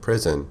escaping the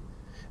prison.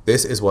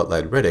 This is what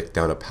led Riddick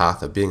down a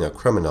path of being a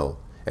criminal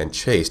and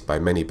chased by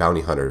many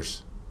bounty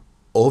hunters.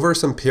 Over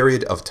some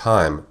period of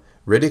time,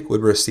 Riddick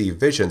would receive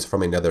visions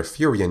from another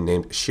Furian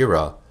named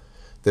Shira.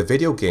 The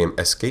video game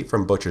Escape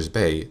from Butcher's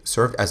Bay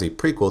served as a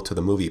prequel to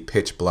the movie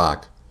Pitch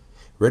Black.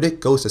 Riddick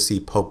goes to see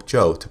Pope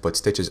Joe to put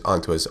stitches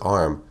onto his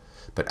arm,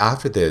 but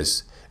after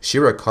this,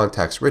 Shira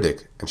contacts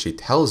Riddick and she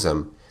tells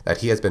him that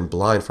he has been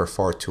blind for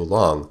far too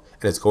long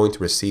and is going to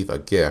receive a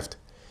gift.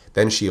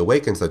 Then she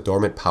awakens the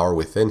dormant power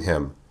within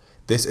him.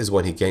 This is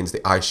when he gains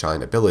the eye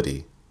shine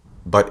ability.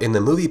 But in the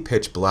movie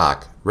Pitch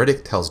Black,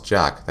 Riddick tells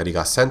Jack that he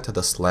got sent to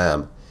the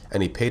Slam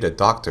and he paid a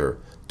doctor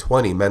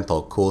 20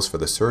 menthol cools for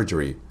the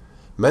surgery.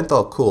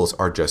 Menthol cools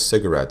are just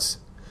cigarettes.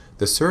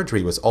 The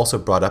surgery was also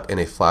brought up in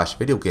a Flash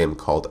video game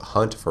called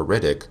Hunt for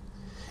Riddick.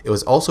 It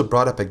was also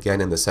brought up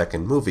again in the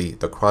second movie,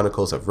 The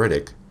Chronicles of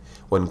Riddick.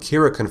 When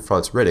Kira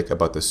confronts Riddick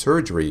about the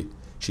surgery,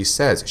 she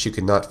says she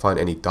could not find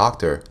any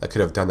doctor that could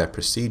have done that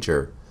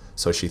procedure,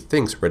 so she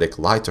thinks Riddick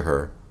lied to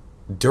her.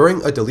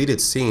 During a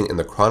deleted scene in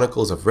The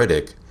Chronicles of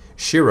Riddick,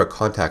 Shira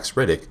contacts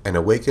Riddick and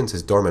awakens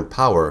his dormant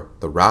power,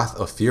 the Wrath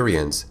of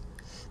Furians.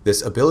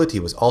 This ability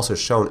was also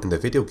shown in the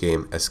video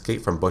game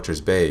Escape from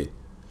Butcher's Bay.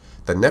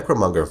 The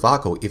necromonger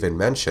Vaco even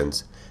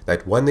mentions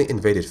that when they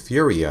invaded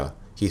Furia,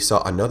 he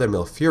saw another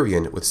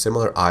Milfurian with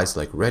similar eyes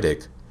like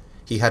Riddick.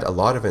 He had a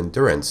lot of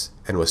endurance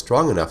and was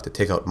strong enough to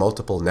take out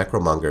multiple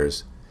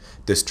necromongers.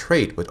 This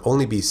trait would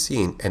only be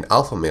seen in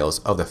alpha males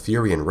of the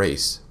Furian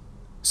race.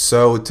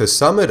 So to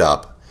sum it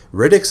up,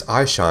 Riddick's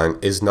eye shine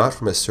is not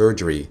from a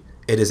surgery,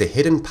 it is a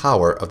hidden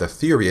power of the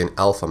Furian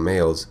alpha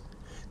males.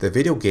 The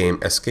video game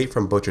Escape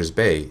from Butcher's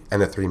Bay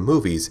and the 3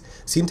 movies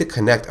seem to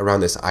connect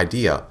around this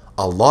idea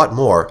a lot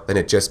more than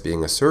it just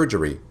being a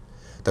surgery.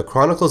 The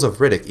Chronicles of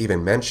Riddick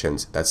even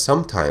mentions that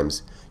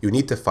sometimes you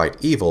need to fight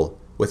evil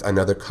with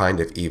another kind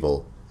of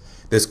evil.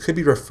 This could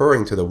be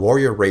referring to the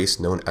warrior race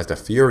known as the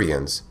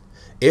Furians.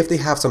 If they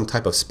have some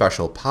type of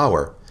special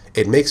power,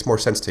 it makes more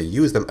sense to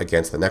use them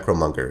against the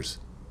necromongers.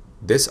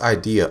 This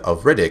idea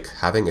of Riddick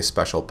having a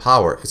special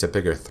power is a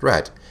bigger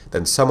threat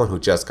than someone who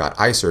just got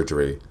eye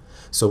surgery.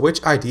 So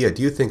which idea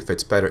do you think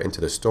fits better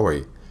into the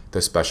story?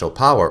 The special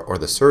power or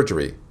the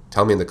surgery?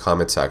 Tell me in the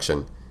comment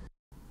section.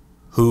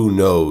 Who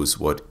knows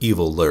what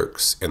evil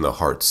lurks in the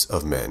hearts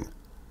of men?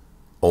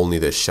 only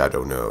the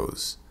Shadow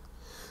knows.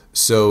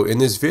 So in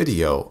this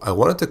video, I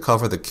wanted to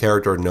cover the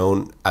character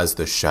known as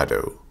the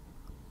Shadow.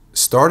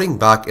 Starting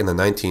back in the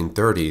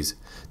 1930s,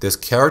 this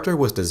character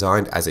was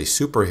designed as a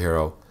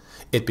superhero.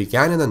 It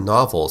began in the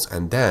novels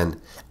and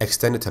then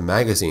extended to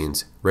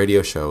magazines,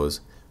 radio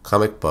shows,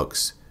 comic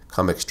books,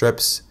 comic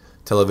strips,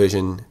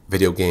 television,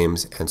 video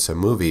games, and some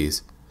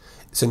movies.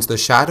 Since the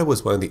Shadow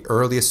was one of the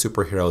earliest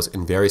superheroes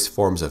in various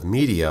forms of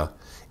media,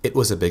 it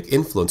was a big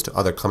influence to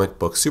other comic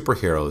book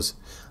superheroes,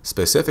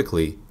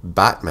 specifically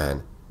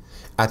Batman.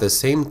 At the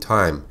same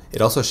time,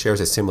 it also shares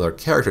a similar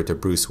character to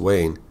Bruce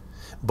Wayne.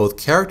 Both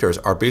characters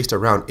are based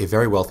around a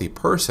very wealthy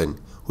person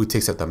who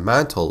takes up the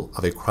mantle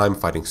of a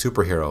crime-fighting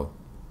superhero.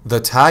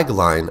 The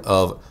tagline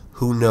of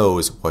 "Who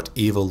knows what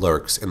evil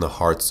lurks in the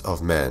hearts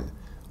of men?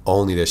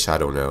 Only the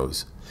Shadow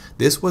knows."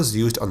 This was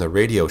used on the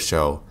radio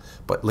show,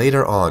 but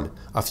later on,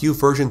 a few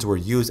versions were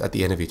used at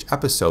the end of each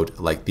episode,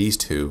 like these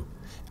two.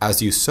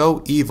 "As you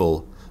sow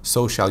evil,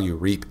 so shall you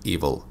reap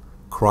evil.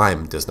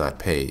 Crime does not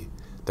pay.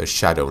 The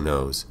Shadow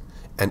knows."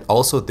 And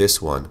also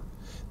this one,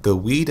 "The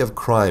weed of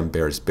crime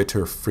bears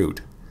bitter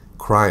fruit.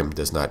 Crime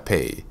does not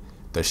pay.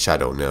 The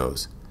Shadow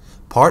knows."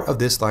 Part of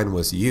this line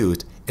was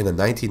used in the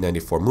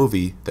 1994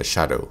 movie, The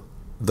Shadow.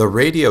 The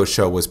radio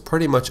show was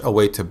pretty much a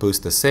way to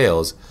boost the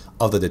sales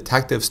of the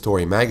detective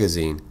story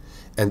magazine,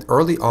 and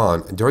early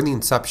on, during the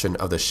inception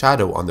of The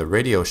Shadow on the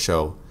radio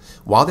show,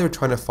 while they were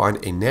trying to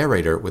find a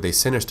narrator with a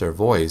sinister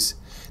voice,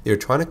 they were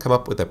trying to come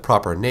up with a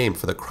proper name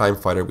for the crime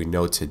fighter we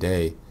know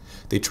today.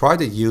 They tried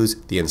to use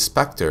the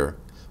Inspector,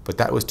 but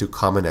that was too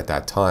common at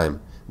that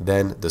time,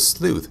 then the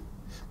Sleuth,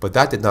 but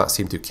that did not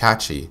seem too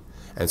catchy,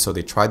 and so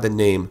they tried the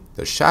name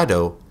The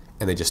Shadow,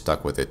 and they just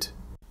stuck with it.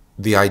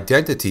 The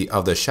identity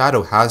of the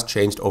Shadow has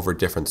changed over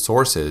different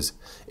sources.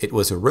 It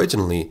was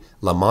originally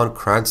Lamont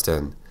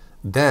Cranston,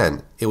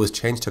 then it was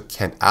changed to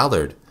Kent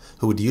Allard,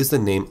 who would use the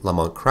name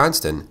Lamont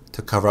Cranston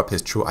to cover up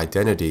his true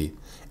identity,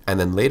 and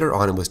then later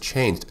on it was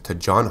changed to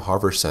John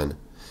Harverson.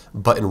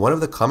 But in one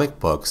of the comic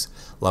books,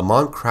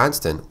 Lamont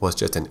Cranston was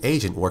just an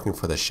agent working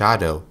for the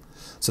Shadow,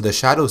 so the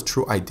Shadow's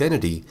true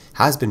identity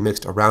has been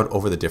mixed around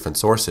over the different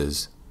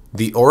sources.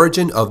 The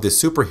origin of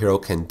this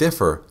superhero can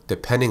differ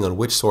depending on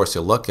which source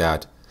you look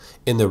at.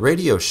 In the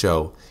radio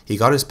show, he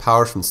got his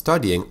powers from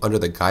studying under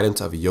the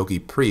guidance of a yogi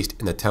priest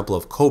in the Temple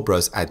of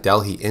Cobras at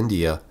Delhi,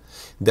 India.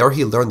 There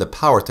he learned the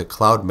power to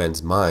cloud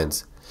men's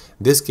minds.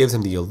 This gives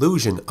him the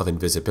illusion of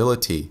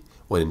invisibility,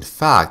 when in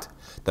fact,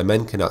 the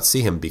men cannot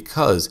see him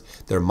because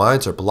their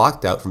minds are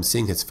blocked out from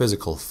seeing his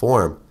physical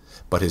form,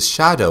 but his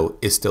shadow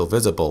is still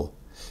visible.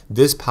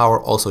 This power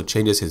also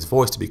changes his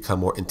voice to become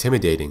more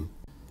intimidating.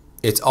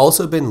 It's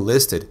also been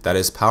listed that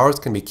his powers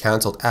can be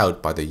cancelled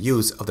out by the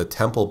use of the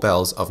temple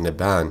bells of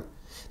Nibbana.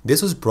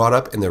 This was brought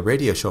up in the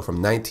radio show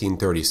from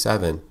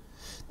 1937.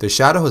 The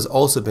Shadow has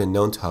also been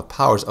known to have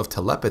powers of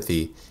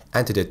telepathy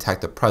and to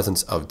detect the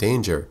presence of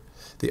danger.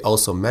 They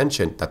also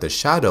mentioned that the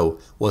Shadow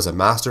was a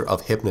master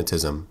of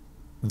hypnotism.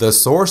 The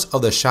source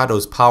of the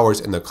Shadow's powers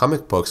in the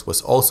comic books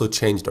was also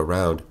changed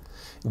around.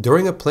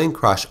 During a plane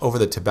crash over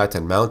the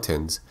Tibetan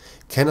mountains,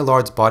 Kent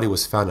Allard's body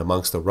was found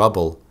amongst the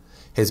rubble.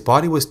 His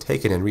body was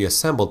taken and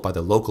reassembled by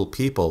the local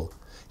people.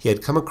 He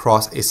had come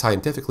across a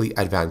scientifically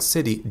advanced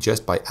city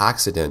just by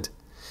accident.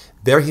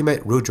 There he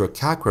met Rudra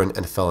Kakran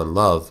and fell in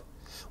love.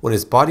 When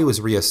his body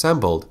was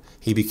reassembled,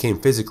 he became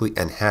physically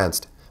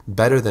enhanced,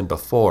 better than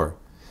before.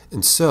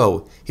 And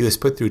so, he was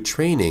put through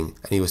training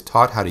and he was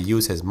taught how to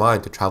use his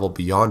mind to travel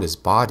beyond his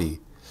body.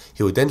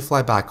 He would then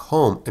fly back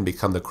home and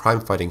become the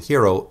crime-fighting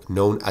hero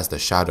known as the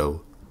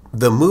Shadow.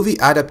 The movie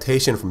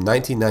adaptation from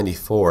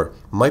 1994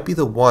 might be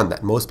the one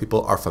that most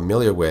people are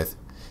familiar with.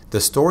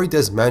 The story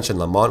does mention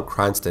Lamont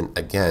Cranston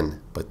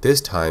again, but this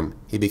time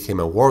he became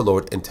a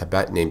warlord in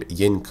Tibet named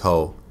Yin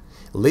Ko.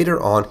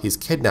 Later on, he's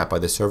kidnapped by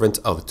the servants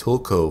of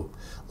Tulku.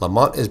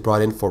 Lamont is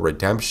brought in for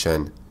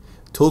redemption.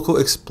 Tulku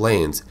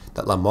explains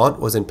that Lamont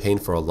was in pain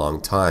for a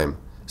long time,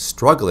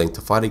 struggling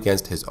to fight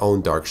against his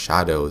own dark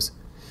shadows.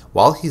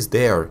 While he's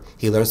there,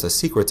 he learns the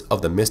secrets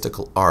of the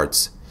mystical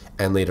arts,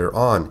 and later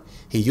on,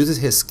 he uses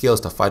his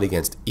skills to fight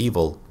against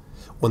evil.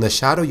 When the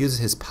Shadow uses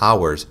his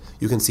powers,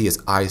 you can see his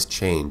eyes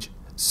change.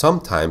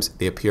 Sometimes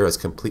they appear as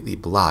completely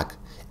black,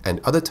 and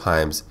other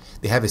times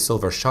they have a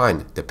silver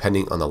shine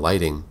depending on the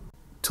lighting.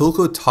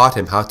 Tulku taught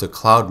him how to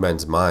cloud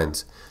men's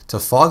minds, to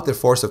fog their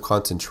force of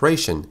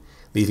concentration,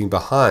 leaving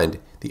behind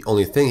the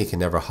only thing he can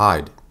never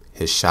hide,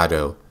 his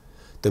shadow.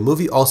 The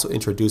movie also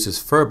introduces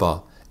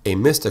Furba, a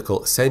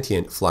mystical,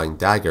 sentient flying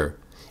dagger.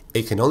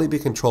 It can only be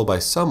controlled by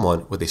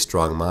someone with a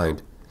strong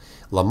mind.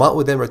 Lamont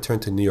would then return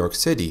to New York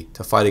City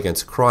to fight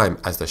against crime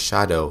as the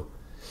Shadow.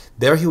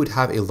 There he would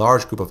have a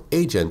large group of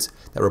agents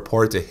that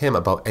reported to him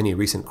about any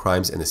recent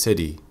crimes in the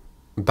city.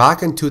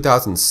 Back in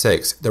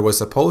 2006, there was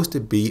supposed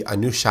to be a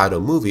new Shadow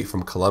movie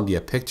from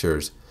Columbia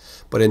Pictures,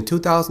 but in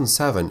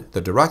 2007,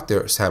 the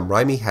director Sam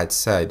Raimi had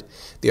said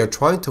they are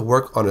trying to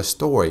work on a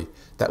story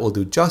that will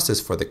do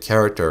justice for the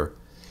character.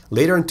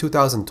 Later in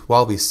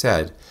 2012, he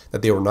said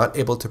that they were not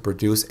able to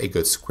produce a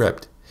good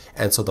script,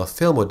 and so the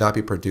film would not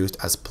be produced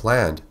as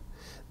planned.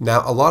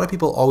 Now, a lot of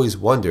people always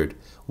wondered,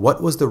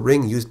 what was the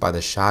ring used by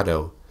the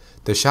Shadow?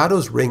 The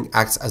Shadow's ring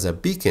acts as a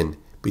beacon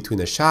between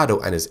the Shadow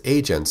and his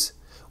agents.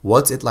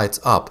 Once it lights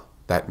up,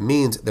 that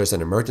means there's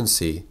an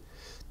emergency.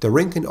 The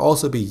ring can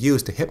also be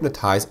used to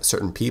hypnotize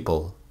certain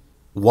people.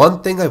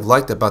 One thing I've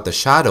liked about the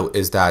Shadow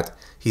is that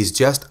he's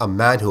just a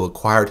man who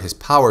acquired his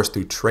powers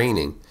through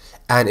training,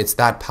 and it's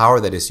that power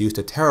that is used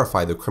to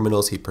terrify the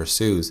criminals he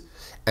pursues.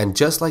 And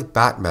just like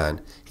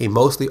Batman, he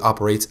mostly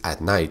operates at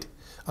night,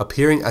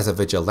 appearing as a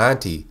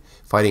vigilante,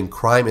 fighting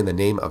crime in the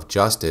name of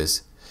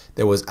justice.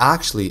 There was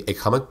actually a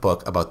comic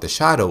book about the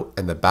Shadow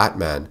and the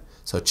Batman,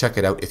 so check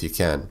it out if you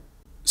can.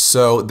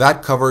 So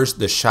that covers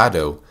the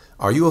Shadow.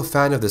 Are you a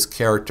fan of this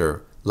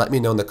character? Let me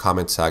know in the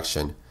comment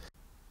section.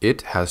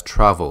 It has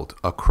traveled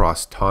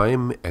across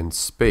time and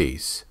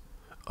space,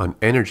 an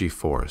energy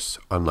force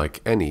unlike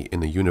any in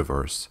the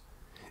universe.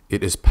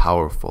 It is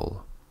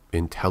powerful,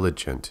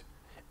 intelligent,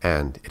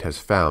 and it has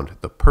found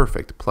the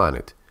perfect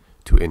planet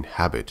to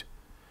inhabit.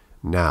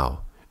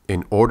 Now,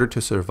 in order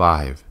to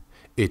survive,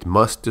 it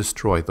must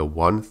destroy the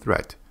one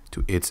threat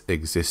to its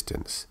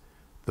existence,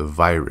 the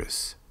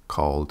virus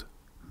called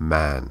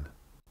man.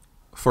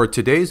 For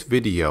today's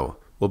video,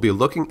 we'll be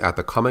looking at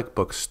the comic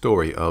book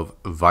story of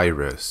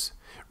Virus,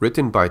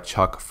 written by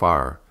Chuck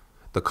Farr.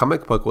 The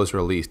comic book was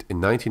released in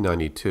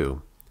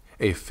 1992.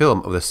 A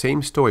film of the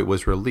same story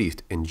was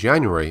released in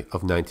January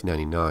of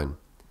 1999.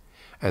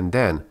 And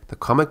then the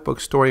comic book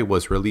story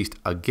was released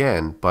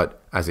again,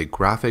 but as a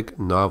graphic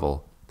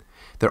novel.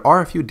 There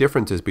are a few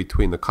differences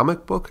between the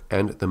comic book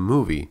and the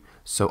movie,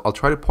 so I'll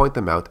try to point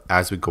them out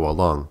as we go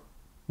along.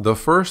 The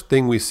first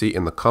thing we see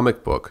in the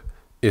comic book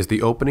is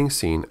the opening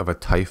scene of a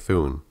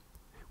typhoon.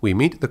 We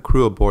meet the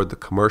crew aboard the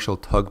commercial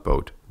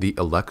tugboat, the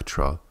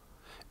Electra.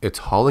 It's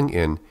hauling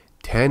in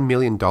 $10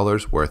 million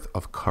worth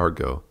of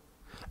cargo.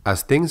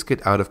 As things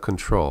get out of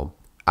control,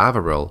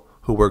 Averill,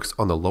 who works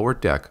on the lower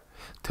deck,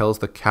 tells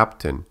the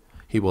captain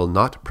he will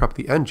not prep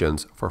the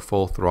engines for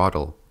full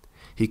throttle.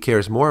 He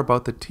cares more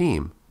about the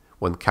team,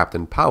 when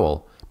Captain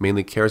Powell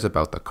mainly cares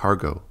about the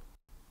cargo.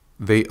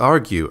 They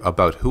argue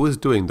about who is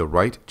doing the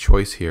right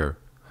choice here,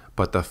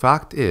 but the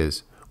fact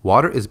is,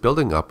 water is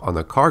building up on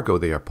the cargo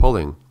they are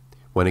pulling.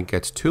 When it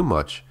gets too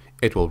much,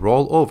 it will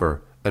roll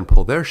over and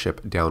pull their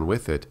ship down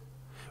with it.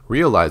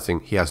 Realizing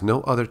he has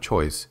no other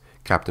choice,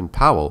 Captain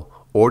Powell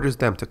orders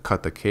them to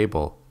cut the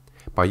cable.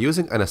 By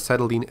using an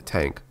acetylene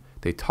tank,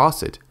 they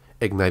toss it,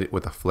 ignite it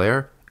with a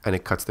flare, and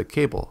it cuts the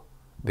cable.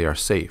 They are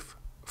safe,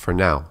 for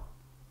now.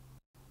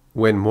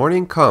 When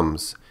morning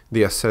comes,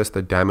 they assess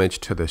the damage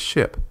to the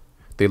ship.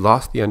 They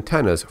lost the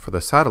antennas for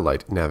the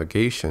satellite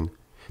navigation.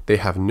 They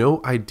have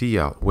no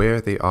idea where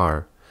they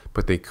are,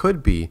 but they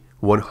could be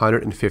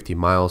 150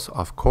 miles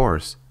off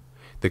course.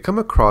 They come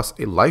across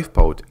a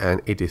lifeboat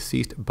and a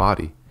deceased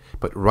body,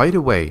 but right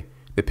away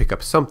they pick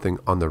up something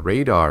on the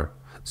radar,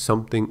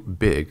 something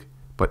big,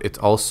 but it's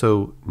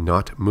also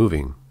not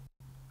moving.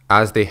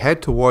 As they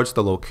head towards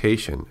the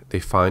location, they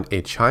find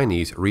a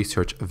Chinese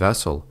research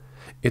vessel.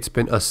 It's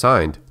been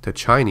assigned to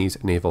Chinese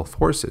naval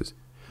forces.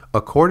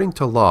 According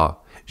to law,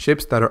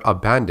 ships that are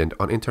abandoned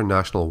on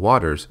international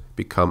waters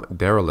become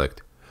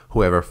derelict.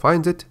 Whoever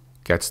finds it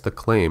gets the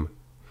claim.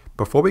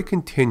 Before we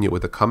continue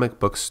with the comic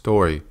book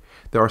story,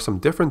 there are some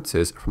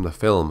differences from the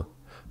film.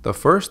 The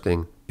first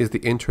thing is the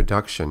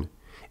introduction.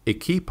 A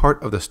key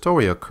part of the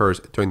story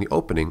occurs during the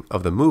opening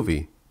of the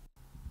movie.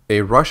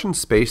 A Russian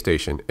space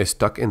station is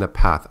stuck in the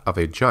path of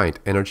a giant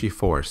energy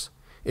force.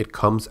 It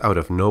comes out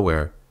of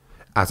nowhere.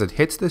 As it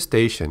hits the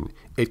station,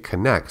 it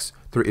connects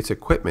through its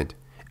equipment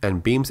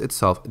and beams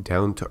itself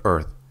down to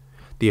Earth.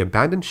 The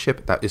abandoned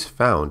ship that is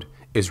found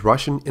is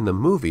Russian in the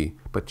movie,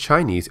 but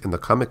Chinese in the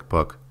comic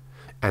book.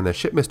 And the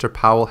ship Mr.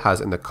 Powell has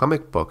in the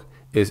comic book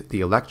is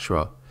the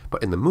Electra,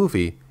 but in the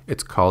movie,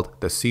 it's called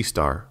the Sea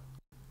Star.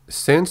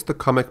 Since the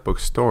comic book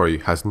story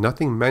has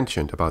nothing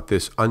mentioned about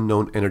this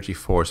unknown energy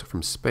force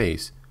from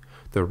space,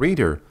 the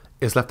reader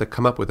is left to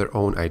come up with their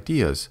own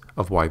ideas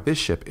of why this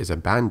ship is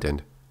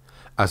abandoned.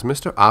 As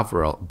Mr.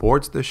 Averill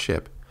boards the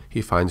ship,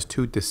 he finds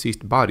two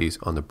deceased bodies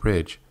on the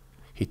bridge.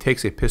 He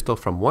takes a pistol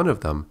from one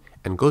of them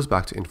and goes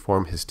back to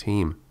inform his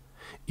team.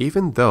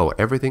 Even though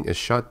everything is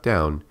shut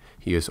down,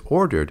 he is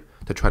ordered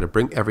to try to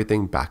bring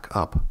everything back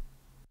up.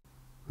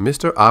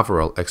 Mr.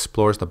 Averill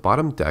explores the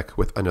bottom deck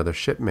with another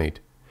shipmate.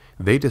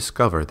 They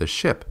discover the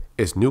ship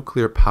is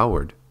nuclear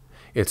powered.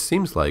 It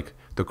seems like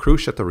the crew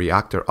shut the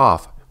reactor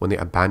off when they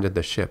abandoned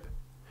the ship.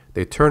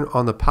 They turn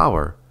on the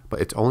power,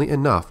 but it's only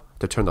enough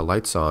to turn the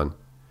lights on.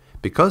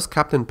 Because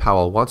Captain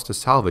Powell wants to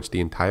salvage the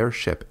entire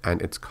ship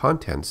and its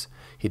contents,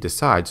 he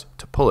decides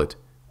to pull it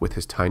with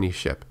his tiny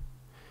ship.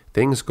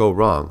 Things go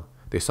wrong.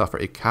 They suffer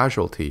a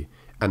casualty,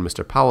 and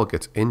Mr. Powell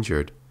gets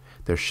injured.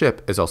 Their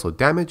ship is also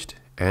damaged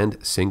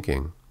and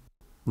sinking.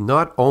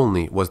 Not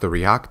only was the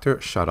reactor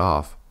shut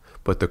off,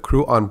 but the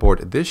crew on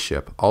board this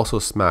ship also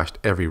smashed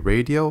every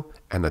radio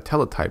and the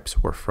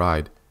teletypes were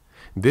fried.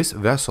 This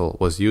vessel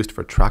was used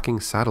for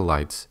tracking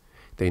satellites.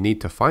 They need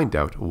to find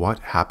out what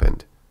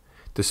happened.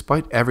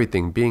 Despite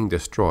everything being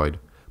destroyed,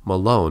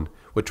 Malone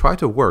would try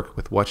to work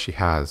with what she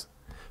has.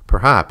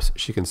 Perhaps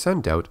she can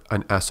send out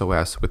an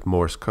SOS with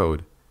Morse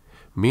code.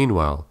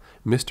 Meanwhile,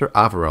 Mr.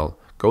 Averill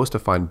goes to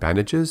find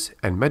bandages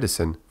and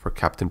medicine for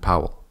Captain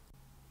Powell.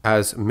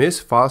 As Ms.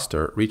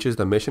 Foster reaches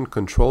the mission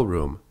control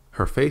room,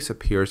 her face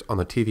appears on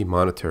the TV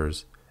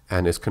monitors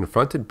and is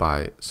confronted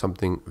by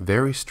something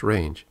very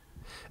strange.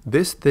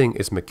 This thing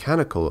is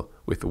mechanical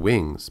with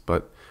wings,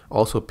 but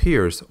also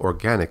appears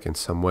organic in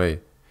some way.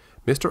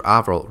 Mr.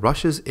 Averill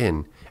rushes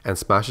in and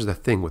smashes the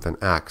thing with an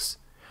axe.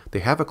 They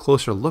have a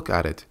closer look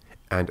at it,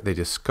 and they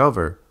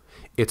discover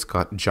it's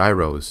got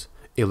gyros,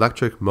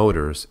 electric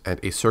motors, and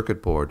a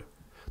circuit board.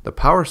 The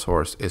power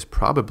source is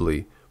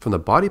probably from the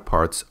body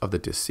parts of the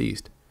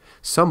deceased.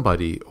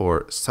 Somebody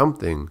or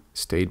something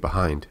stayed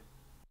behind.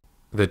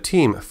 The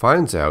team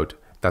finds out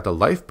that the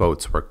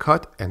lifeboats were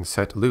cut and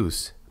set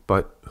loose,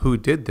 but who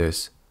did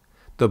this?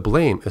 The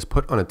blame is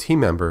put on a team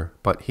member,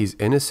 but he's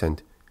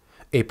innocent.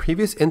 A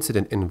previous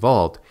incident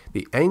involved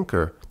the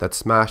anchor that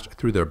smashed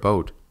through their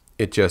boat.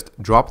 It just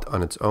dropped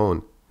on its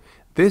own.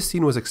 This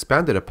scene was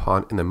expanded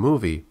upon in the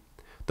movie.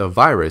 The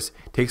virus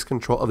takes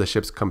control of the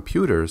ship's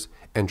computers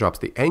and drops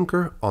the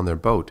anchor on their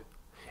boat.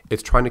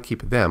 It's trying to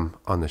keep them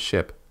on the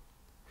ship.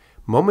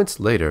 Moments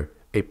later,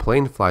 a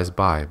plane flies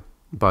by,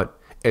 but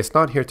it's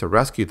not here to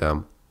rescue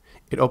them.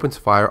 It opens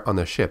fire on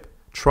the ship,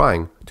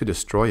 trying to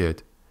destroy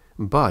it.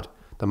 But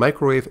the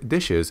microwave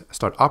dishes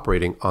start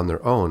operating on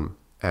their own,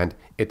 and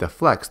it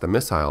deflects the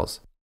missiles.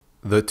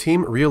 The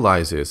team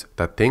realizes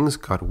that things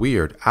got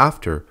weird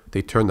after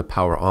they turned the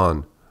power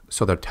on,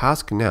 so their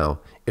task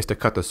now is to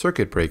cut the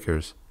circuit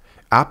breakers.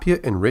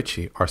 Appia and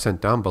Richie are sent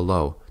down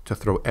below to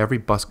throw every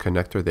bus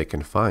connector they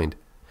can find.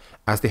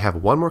 As they have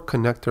one more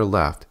connector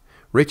left,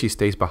 Richie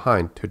stays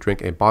behind to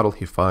drink a bottle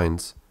he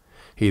finds.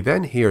 He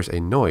then hears a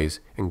noise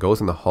and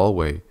goes in the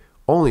hallway,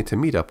 only to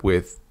meet up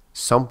with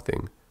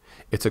something.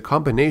 It's a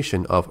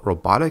combination of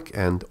robotic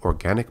and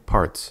organic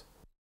parts.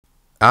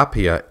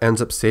 Appia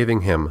ends up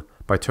saving him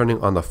by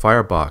turning on the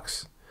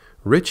firebox.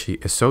 Richie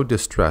is so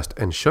distressed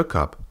and shook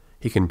up,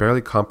 he can barely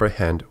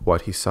comprehend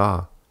what he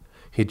saw.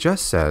 He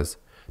just says,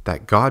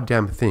 "That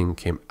goddamn thing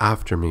came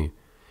after me.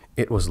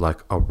 It was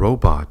like a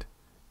robot.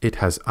 It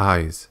has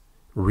eyes,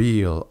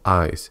 real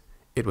eyes.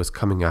 It was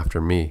coming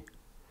after me."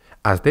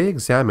 As they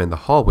examine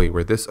the hallway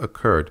where this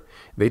occurred,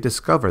 they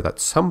discover that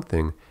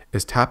something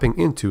is tapping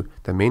into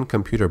the main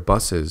computer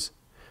buses.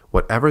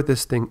 Whatever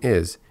this thing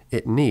is,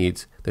 it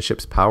needs the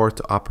ship's power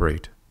to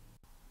operate.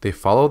 They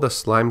follow the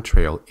slime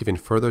trail even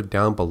further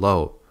down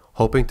below,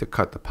 hoping to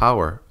cut the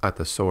power at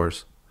the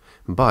source.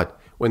 But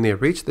when they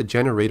reach the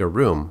generator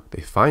room,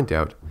 they find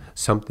out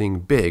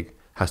something big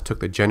has took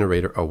the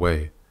generator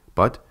away.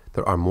 But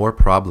there are more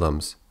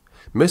problems.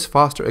 Miss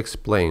Foster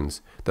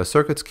explains the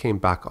circuits came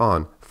back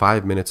on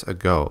 5 minutes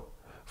ago.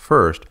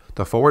 First,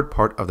 the forward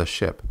part of the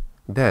ship,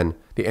 then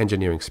the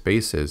engineering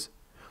spaces.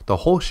 The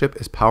whole ship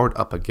is powered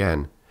up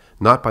again,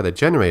 not by the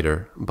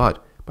generator,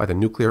 but by the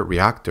nuclear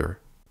reactor.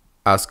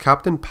 As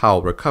Captain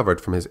Powell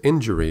recovered from his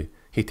injury,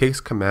 he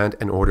takes command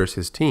and orders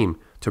his team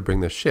to bring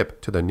the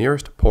ship to the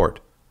nearest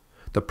port.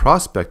 The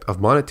prospect of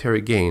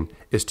monetary gain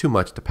is too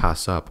much to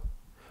pass up.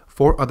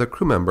 4 other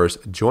crew members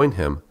join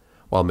him,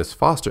 while Miss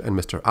Foster and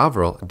Mr.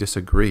 Averill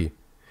disagree.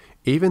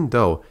 Even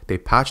though they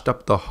patched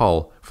up the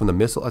hull from the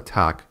missile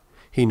attack,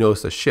 he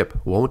knows the ship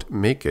won't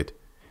make it.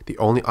 The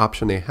only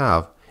option they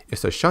have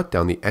is to shut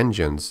down the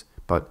engines,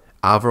 but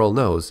Averill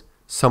knows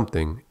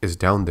something is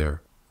down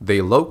there.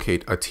 They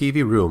locate a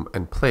TV room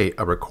and play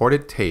a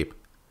recorded tape.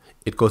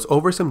 It goes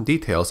over some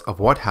details of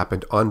what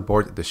happened on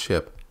board the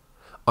ship.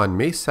 On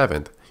May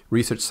 7th,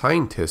 research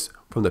scientists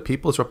from the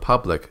People's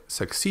Republic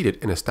succeeded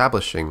in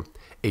establishing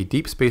a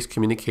deep space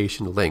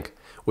communication link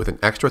with an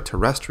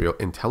extraterrestrial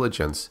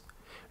intelligence.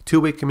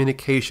 Two-way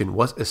communication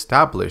was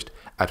established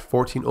at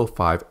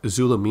 14:05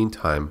 Zulu Mean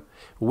Time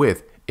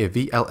with a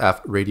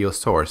VLF radio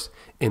source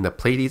in the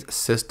Pleiades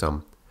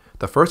system.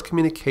 The first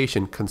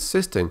communication,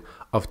 consisting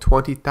of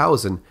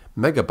 20,000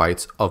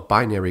 megabytes of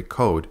binary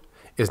code,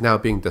 is now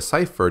being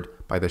deciphered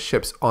by the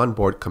ship's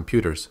onboard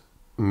computers.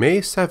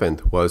 May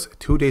 7th was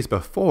 2 days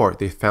before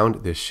they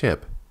found this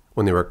ship,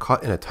 when they were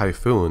caught in a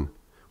typhoon.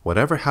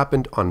 Whatever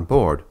happened on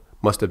board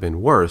must have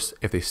been worse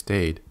if they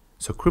stayed,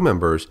 so crew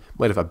members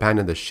might have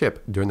abandoned the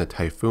ship during the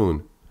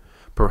typhoon.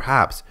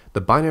 Perhaps the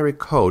binary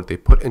code they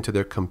put into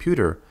their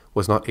computer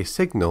was not a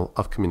signal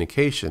of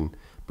communication,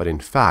 but in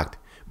fact,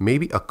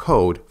 maybe a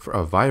code for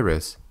a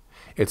virus.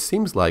 It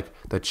seems like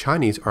the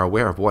Chinese are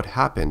aware of what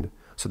happened,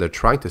 so they're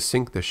trying to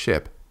sink the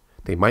ship.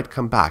 They might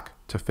come back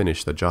to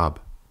finish the job.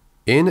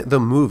 In the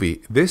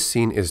movie, this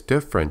scene is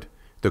different.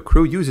 The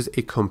crew uses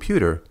a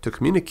computer to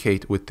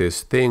communicate with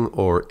this thing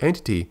or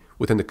entity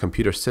within the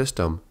computer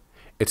system.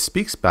 It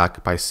speaks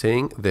back by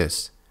saying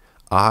this: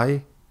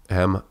 "I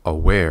am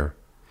aware.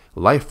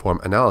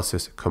 Lifeform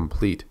analysis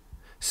complete.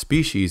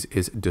 Species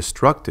is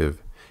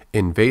destructive,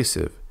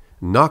 invasive,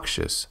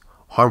 noxious,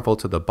 harmful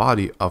to the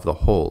body of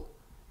the whole.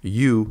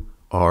 You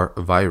are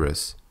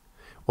virus."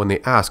 When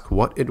they ask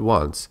what it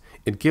wants,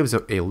 it gives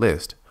out a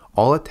list,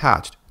 all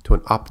attached to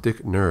an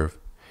optic nerve.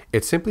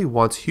 It simply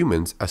wants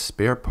humans as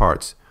spare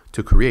parts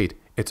to create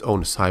its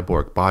own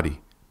cyborg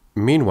body.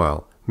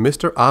 Meanwhile,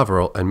 Mr.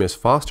 Averill and Miss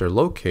Foster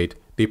locate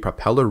the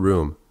propeller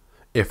room.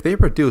 If they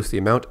reduce the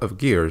amount of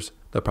gears,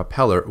 the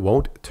propeller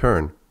won't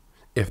turn.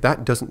 If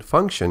that doesn't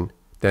function,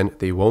 then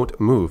they won't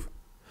move.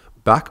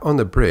 Back on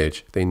the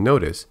bridge, they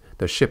notice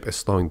the ship is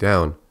slowing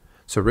down,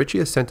 so Richie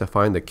is sent to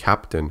find the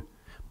captain.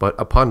 But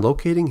upon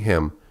locating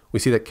him, we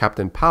see that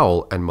Captain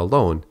Powell and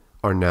Malone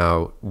are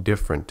now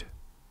different.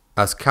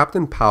 As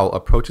Captain Powell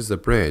approaches the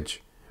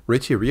bridge,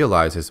 Richie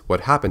realizes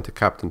what happened to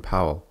Captain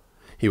Powell.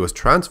 He was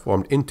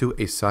transformed into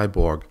a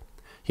cyborg.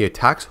 He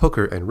attacks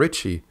Hooker and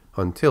Richie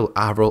until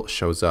Averill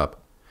shows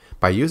up.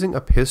 By using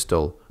a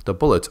pistol, the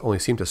bullets only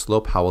seem to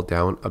slow Powell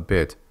down a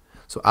bit,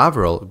 so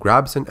Averill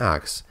grabs an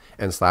axe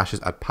and slashes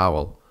at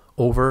Powell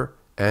over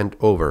and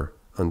over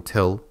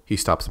until he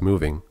stops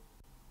moving.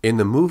 In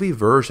the movie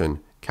version,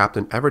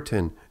 Captain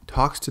Everton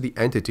talks to the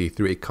entity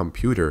through a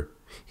computer.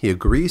 He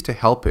agrees to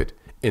help it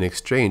in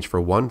exchange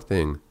for one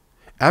thing.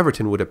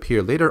 Everton would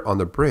appear later on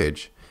the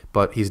bridge,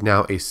 but he's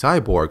now a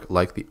cyborg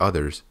like the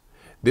others.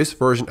 This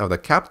version of the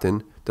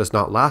captain does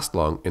not last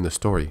long in the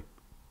story.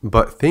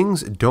 But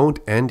things don't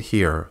end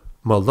here.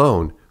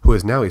 Malone, who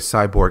is now a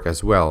cyborg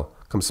as well,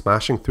 comes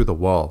smashing through the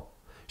wall.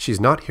 She's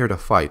not here to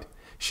fight.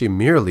 She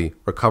merely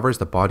recovers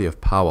the body of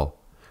Powell.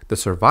 The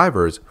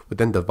survivors would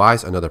then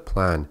devise another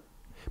plan.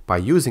 By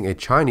using a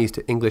Chinese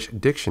to English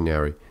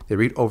dictionary, they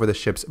read over the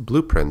ship's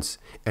blueprints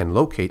and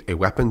locate a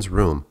weapons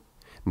room.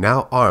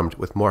 Now armed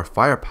with more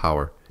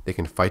firepower, they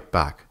can fight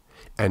back,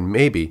 and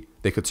maybe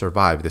they could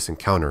survive this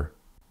encounter.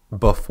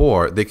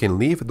 Before they can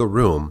leave the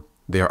room,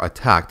 they are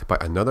attacked by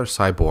another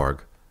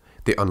cyborg.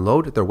 They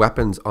unload their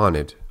weapons on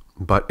it,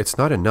 but it's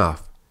not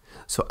enough,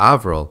 so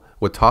Averill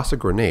would toss a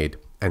grenade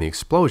and the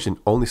explosion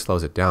only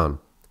slows it down.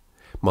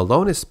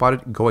 Malone is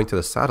spotted going to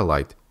the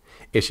satellite.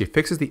 If she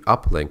fixes the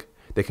uplink,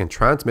 they can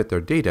transmit their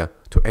data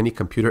to any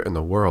computer in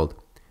the world.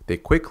 They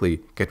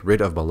quickly get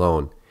rid of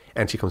Malone,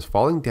 and she comes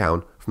falling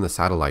down from the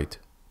satellite.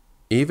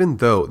 Even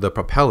though the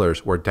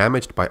propellers were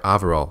damaged by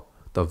Averill,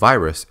 the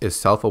virus is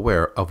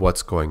self-aware of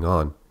what's going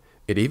on.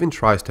 It even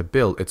tries to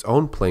build its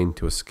own plane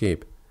to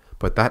escape,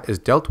 but that is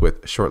dealt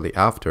with shortly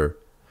after.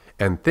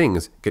 And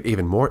things get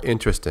even more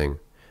interesting.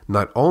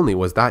 Not only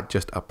was that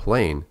just a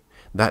plane,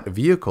 that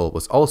vehicle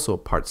was also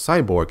part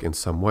cyborg in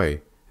some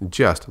way,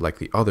 just like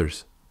the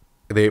others.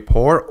 They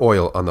pour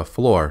oil on the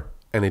floor,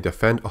 and they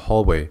defend a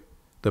hallway.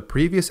 The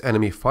previous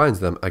enemy finds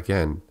them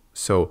again,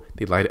 so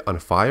they light it on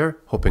fire,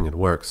 hoping it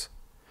works.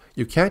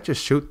 You can't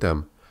just shoot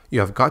them, you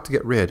have got to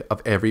get rid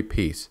of every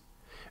piece.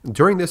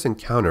 During this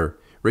encounter,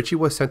 Richie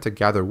was sent to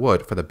gather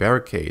wood for the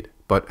barricade,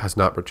 but has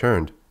not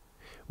returned.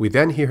 We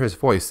then hear his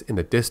voice in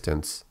the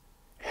distance.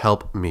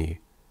 "Help me.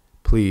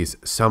 Please,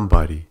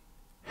 somebody.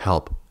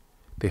 Help."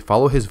 They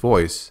follow his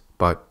voice,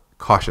 but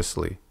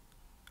cautiously.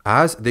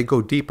 As they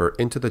go deeper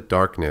into the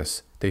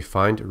darkness, they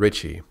find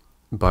Richie,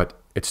 but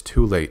it's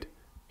too late.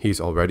 He's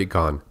already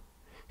gone.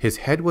 His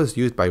head was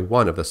used by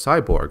one of the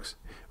cyborgs.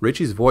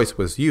 Richie's voice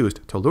was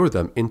used to lure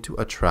them into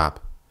a trap.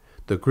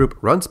 The group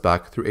runs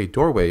back through a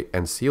doorway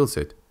and seals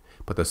it,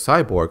 but the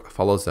cyborg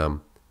follows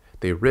them.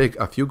 They rig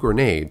a few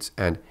grenades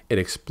and it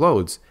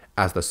explodes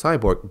as the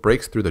cyborg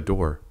breaks through the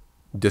door.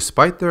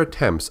 Despite their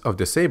attempts of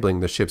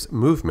disabling the ship's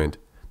movement,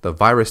 the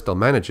virus still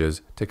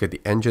manages to get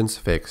the engines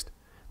fixed.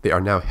 They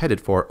are now headed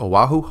for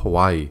Oahu,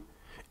 Hawaii.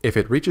 If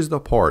it reaches the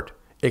port,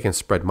 it can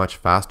spread much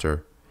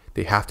faster.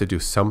 They have to do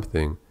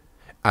something.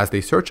 As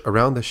they search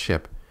around the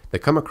ship, they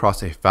come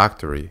across a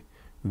factory.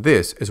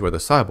 This is where the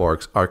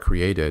cyborgs are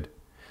created.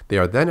 They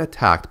are then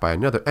attacked by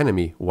another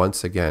enemy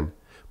once again,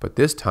 but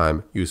this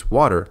time use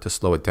water to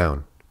slow it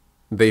down.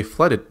 They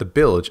flooded the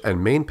bilge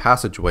and main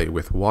passageway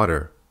with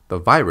water. The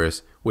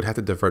virus would have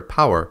to divert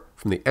power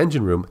from the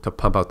engine room to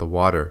pump out the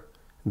water.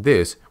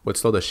 This would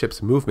slow the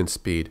ship's movement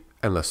speed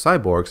and the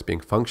cyborgs being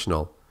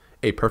functional,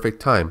 a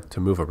perfect time to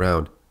move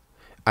around.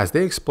 As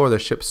they explore the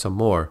ship some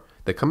more,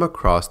 they come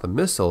across the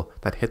missile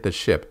that hit the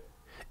ship.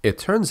 It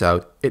turns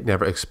out it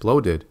never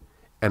exploded,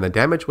 and the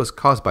damage was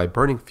caused by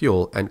burning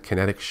fuel and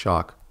kinetic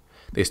shock.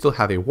 They still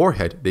have a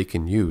warhead they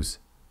can use.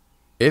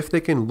 If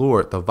they can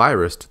lure the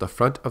virus to the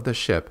front of the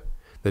ship,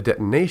 the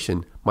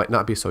detonation might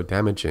not be so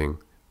damaging,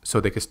 so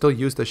they can still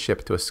use the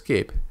ship to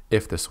escape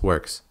if this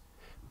works.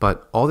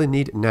 But all they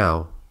need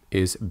now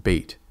is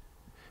bait.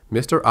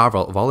 Mr.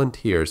 Averill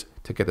volunteers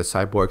to get the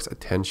cyborg's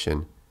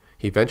attention.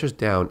 He ventures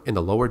down in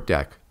the lower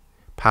deck,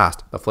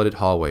 past the flooded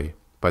hallway,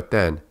 but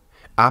then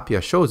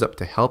Appia shows up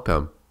to help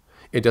him.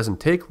 It doesn't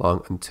take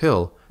long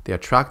until they are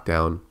tracked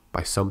down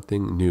by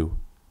something new.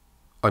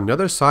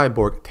 Another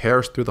cyborg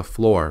tears through the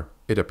floor.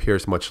 It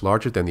appears much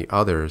larger than the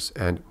others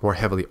and more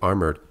heavily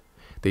armored.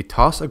 They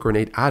toss a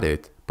grenade at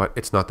it, but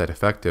it's not that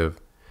effective.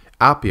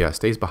 Appia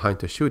stays behind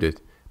to shoot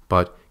it,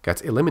 but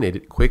gets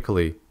eliminated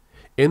quickly.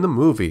 In the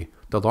movie,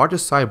 the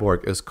largest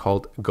cyborg is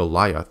called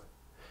Goliath.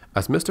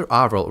 As Mr.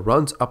 Averill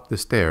runs up the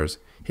stairs,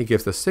 he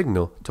gives the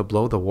signal to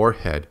blow the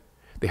warhead.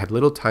 They had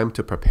little time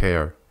to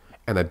prepare,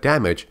 and the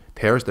damage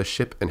tears the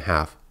ship in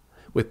half,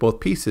 with both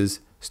pieces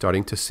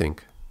starting to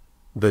sink.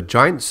 The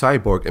giant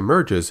cyborg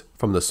emerges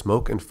from the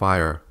smoke and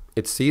fire.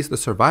 It sees the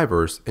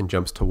survivors and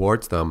jumps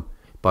towards them,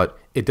 but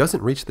it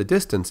doesn't reach the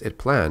distance it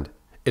planned.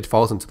 It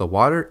falls into the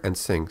water and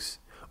sinks,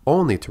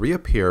 only to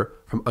reappear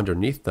from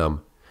underneath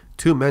them.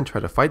 Two men try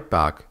to fight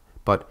back,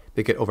 but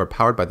they get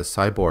overpowered by the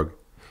cyborg.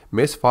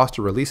 Miss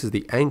Foster releases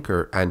the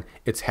anchor and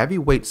its heavy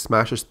weight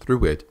smashes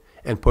through it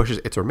and pushes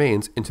its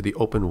remains into the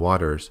open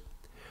waters.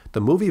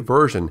 The movie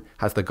version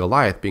has the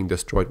Goliath being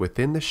destroyed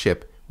within the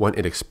ship when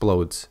it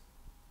explodes.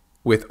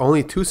 With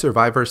only 2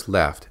 survivors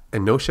left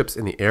and no ships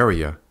in the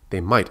area,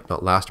 they might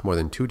not last more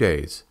than 2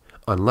 days,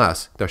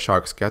 unless the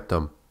sharks get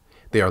them.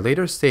 They are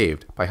later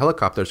saved by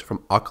helicopters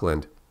from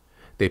Auckland.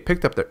 They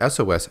picked up their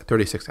SOS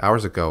 36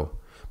 hours ago,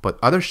 but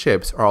other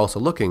ships are also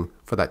looking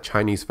for that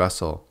Chinese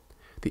vessel.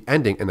 The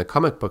ending in the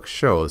comic book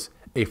shows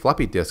a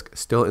floppy disk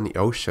still in the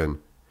ocean.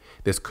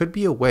 This could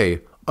be a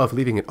way of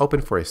leaving it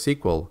open for a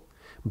sequel,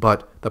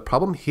 but the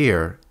problem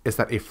here is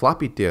that a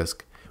floppy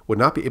disk would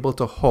not be able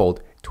to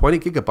hold 20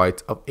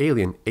 gigabytes of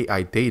alien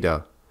AI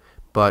data.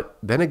 But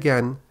then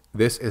again,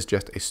 this is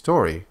just a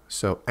story,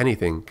 so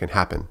anything can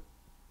happen.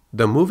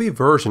 The movie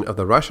version of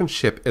the Russian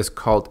ship is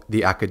called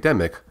the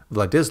Academic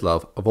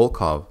Vladislav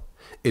Volkov.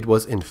 It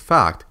was in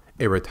fact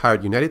a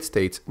retired United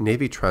States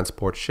Navy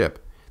transport ship,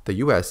 the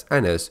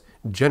USNS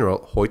General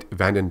Hoyt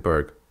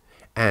Vandenberg,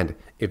 and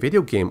a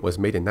video game was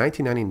made in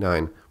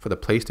 1999 for the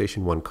PlayStation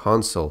 1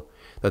 console.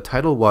 The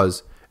title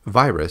was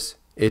Virus,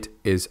 It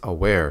Is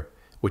Aware,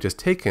 which is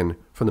taken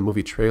from the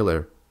movie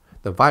trailer.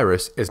 The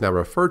virus is now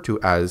referred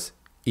to as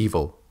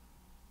Evil.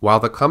 While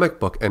the comic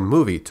book and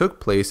movie took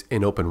place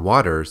in open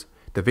waters,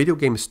 the video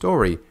game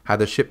story had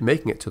the ship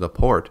making it to the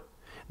port.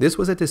 This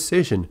was a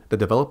decision the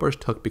developers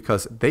took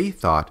because they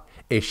thought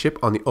a ship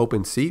on the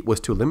open sea was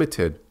too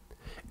limited.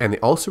 And they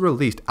also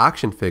released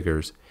action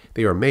figures.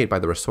 They were made by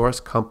the Resource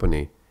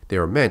Company. They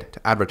were meant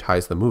to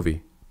advertise the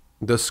movie.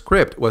 The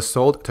script was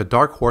sold to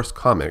Dark Horse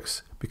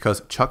Comics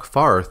because Chuck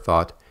Farrer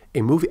thought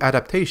a movie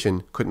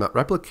adaptation could not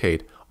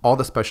replicate all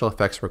the special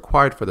effects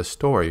required for the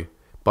story,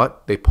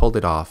 but they pulled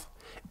it off.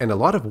 And a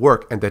lot of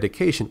work and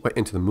dedication went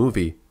into the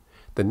movie.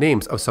 The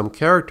names of some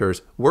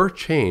characters were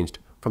changed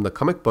from the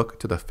comic book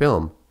to the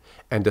film,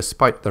 and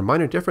despite their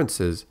minor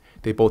differences,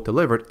 they both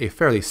delivered a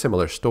fairly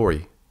similar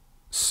story.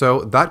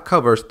 So that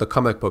covers the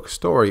comic book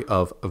story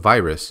of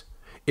Virus.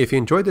 If you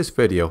enjoyed this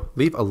video,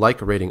 leave a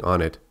like rating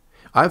on it.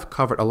 I've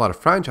covered a lot of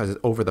franchises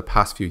over the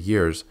past few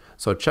years,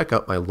 so check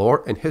out my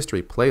lore and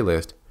history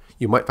playlist.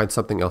 You might find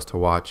something else to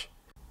watch.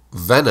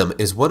 Venom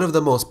is one of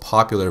the most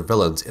popular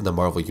villains in the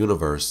Marvel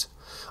Universe.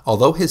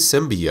 Although his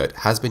symbiote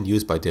has been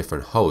used by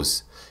different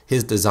hosts,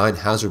 his design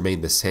has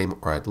remained the same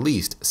or at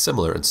least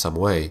similar in some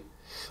way.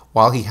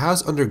 While he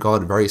has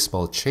undergone very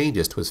small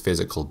changes to his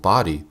physical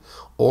body,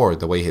 or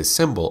the way his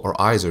symbol or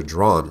eyes are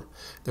drawn,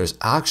 there's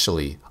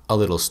actually a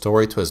little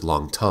story to his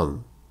long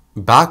tongue.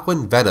 Back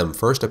when Venom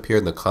first appeared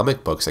in the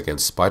comic books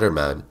against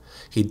Spider-Man,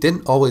 he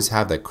didn't always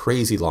have that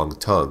crazy long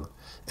tongue.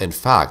 In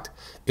fact,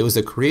 it was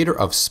the creator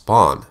of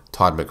Spawn,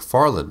 Todd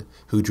McFarlane,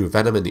 who drew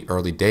Venom in the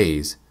early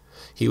days.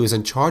 He was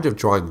in charge of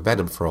drawing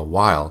Venom for a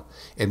while,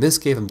 and this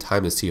gave him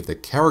time to see if the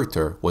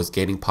character was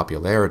gaining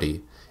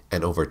popularity,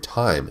 and over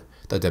time,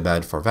 the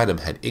demand for Venom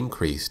had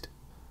increased.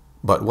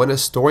 But when a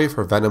story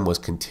for Venom was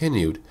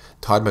continued,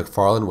 Todd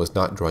McFarlane was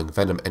not drawing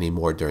Venom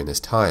anymore during this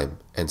time.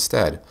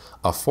 Instead,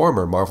 a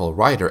former Marvel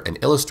writer and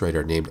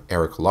illustrator named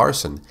Erik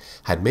Larsen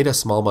had made a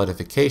small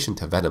modification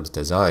to Venom's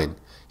design.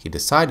 He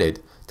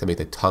decided to make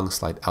the tongue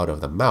slide out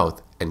of the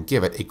mouth and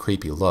give it a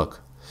creepy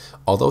look.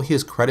 Although he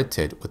is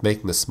credited with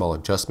making the small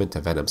adjustment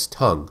to Venom's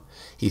tongue,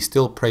 he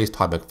still praised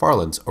Todd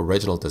McFarlane's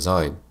original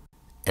design.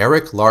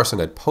 Erik Larsen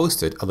had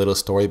posted a little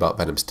story about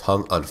Venom's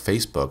tongue on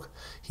Facebook.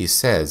 He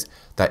says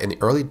that in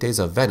the early days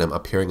of Venom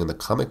appearing in the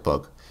comic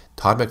book,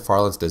 Todd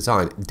McFarlane's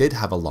design did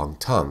have a long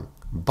tongue,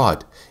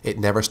 but it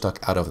never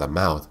stuck out of the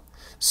mouth.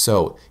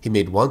 So he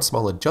made one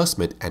small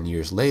adjustment, and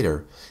years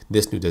later,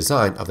 this new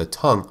design of the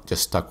tongue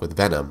just stuck with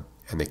Venom,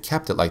 and they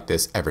kept it like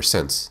this ever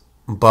since.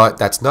 But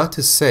that's not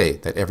to say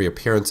that every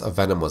appearance of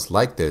Venom was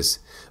like this.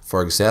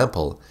 For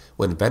example,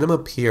 when Venom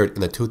appeared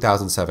in the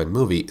 2007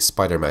 movie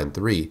Spider-Man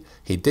 3,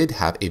 he did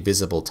have a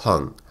visible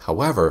tongue.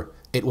 However,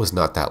 it was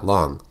not that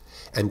long.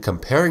 And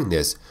comparing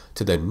this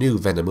to the new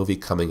Venom movie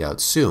coming out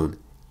soon,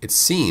 it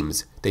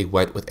seems they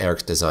went with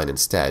Erik's design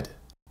instead.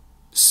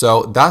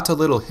 So that's a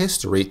little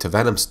history to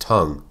Venom's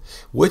tongue.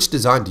 Which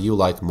design do you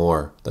like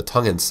more, the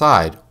tongue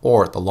inside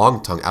or the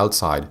long tongue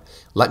outside?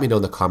 Let me know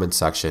in the comment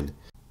section.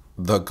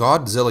 The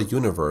Godzilla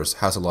universe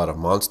has a lot of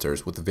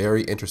monsters with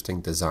very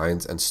interesting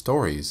designs and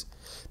stories.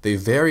 They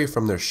vary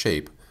from their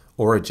shape,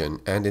 origin,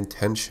 and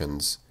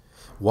intentions.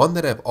 One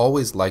that I've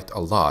always liked a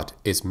lot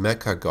is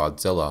Mecha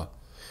Godzilla.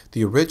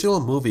 The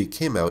original movie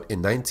came out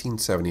in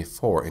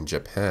 1974 in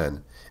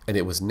Japan, and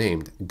it was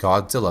named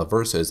Godzilla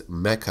vs.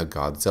 Mecha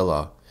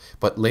Godzilla.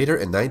 But later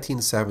in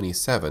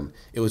 1977,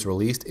 it was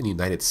released in the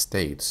United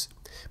States.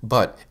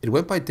 But it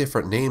went by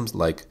different names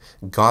like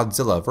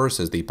Godzilla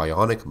vs. the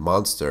Bionic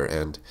Monster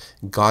and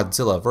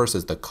Godzilla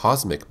vs. the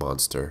Cosmic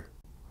Monster.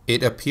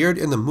 It appeared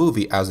in the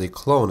movie as a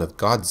clone of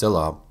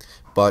Godzilla,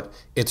 But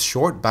its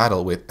short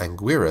battle with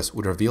Anguirus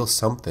would reveal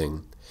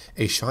something,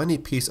 a shiny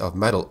piece of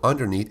metal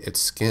underneath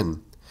its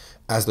skin.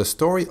 As the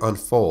story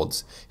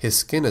unfolds, his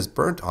skin is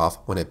burnt off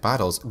when it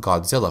battles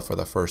Godzilla for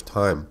the first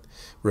time,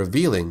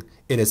 revealing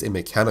it is a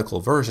mechanical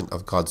version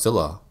of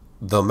Godzilla.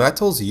 The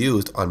metals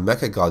used on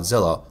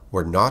Mechagodzilla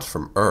were not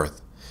from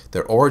Earth.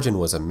 Their origin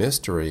was a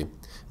mystery,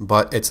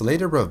 but it's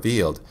later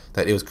revealed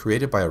that it was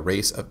created by a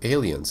race of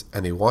aliens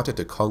and they wanted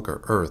to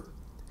conquer Earth.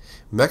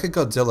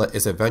 Mechagodzilla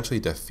is eventually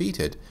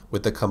defeated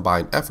with the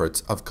combined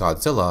efforts of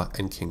Godzilla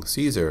and King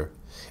Caesar.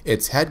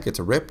 Its head gets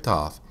ripped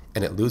off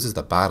and it loses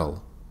the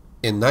battle.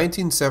 In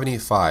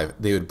 1975,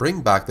 they would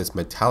bring back this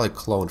metallic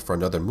clone for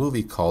another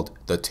movie called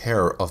The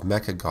Terror of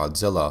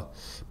Mechagodzilla,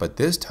 but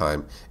this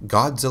time,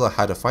 Godzilla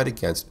had to fight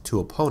against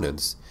two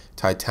opponents,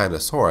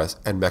 Titanosaurus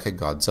and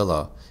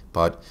Mechagodzilla,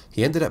 but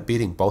he ended up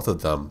beating both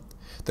of them.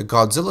 The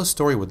Godzilla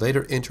story would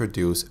later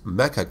introduce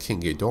Mecha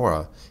King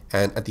Ghidorah,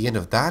 and at the end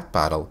of that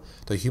battle,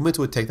 the humans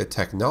would take the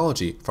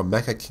technology from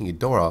Mecha King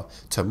Ghidorah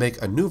to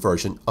make a new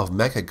version of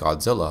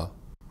Mechagodzilla.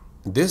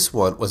 This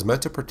one was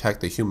meant to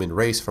protect the human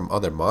race from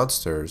other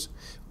monsters.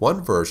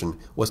 One version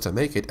was to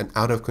make it an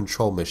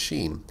out-of-control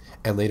machine,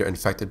 and later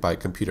infected by a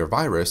computer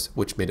virus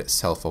which made it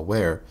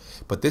self-aware,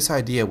 but this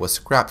idea was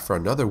scrapped for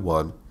another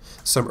one.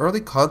 Some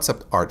early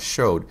concept art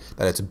showed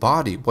that its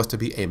body was to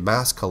be a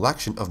mass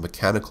collection of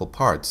mechanical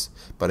parts,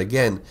 but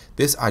again,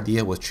 this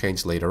idea was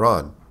changed later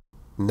on.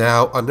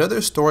 Now,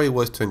 another story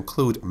was to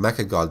include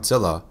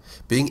Mechagodzilla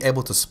being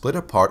able to split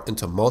apart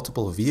into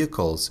multiple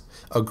vehicles.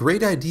 A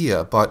great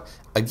idea, but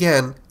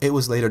again, it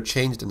was later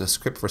changed in the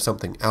script for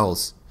something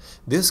else.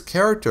 This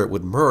character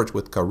would merge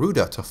with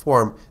Garuda to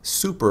form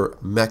Super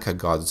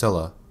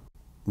Mechagodzilla.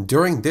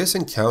 During this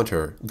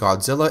encounter,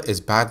 Godzilla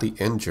is badly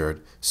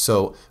injured,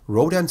 so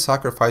Rodan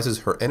sacrifices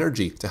her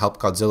energy to help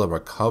Godzilla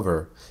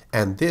recover,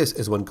 and this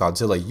is when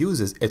Godzilla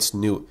uses its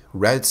new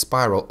red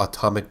spiral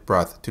atomic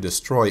breath to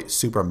destroy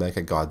Super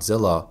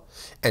Mechagodzilla.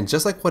 And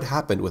just like what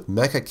happened with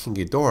Mecha King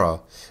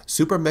Ghidorah,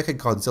 Super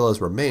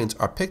Mechagodzilla's remains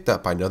are picked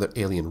up by another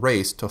alien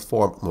race to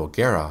form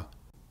Moguera.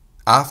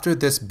 After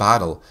this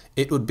battle,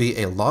 it would be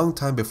a long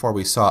time before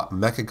we saw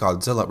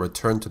Mechagodzilla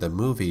return to the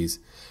movies.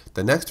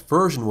 The next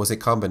version was a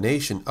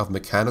combination of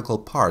mechanical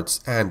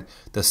parts and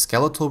the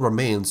skeletal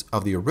remains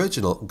of the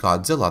original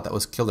Godzilla that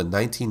was killed in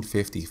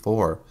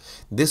 1954.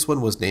 This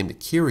one was named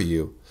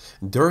Kiryu.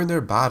 During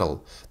their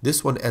battle,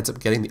 this one ends up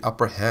getting the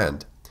upper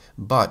hand.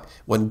 But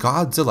when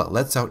Godzilla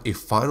lets out a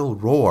final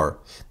roar,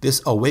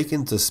 this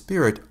awakens the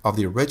spirit of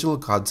the original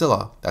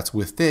Godzilla that's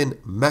within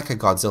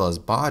Mechagodzilla's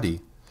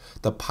body.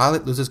 The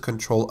pilot loses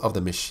control of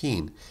the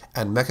machine,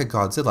 and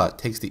Mechagodzilla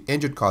takes the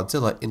injured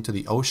Godzilla into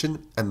the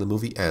ocean and the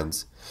movie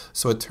ends.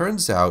 So it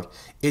turns out,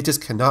 it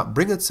just cannot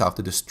bring itself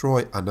to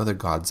destroy another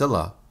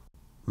Godzilla.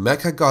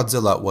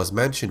 Mechagodzilla was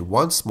mentioned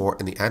once more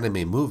in the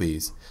anime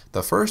movies.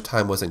 The first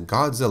time was in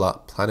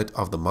Godzilla Planet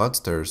of the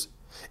Monsters.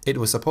 It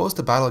was supposed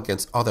to battle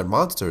against other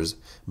monsters,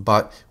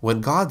 but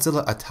when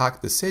Godzilla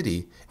attacked the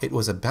city, it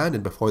was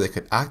abandoned before they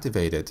could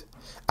activate it.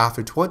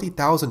 After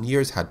 20,000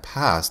 years had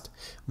passed,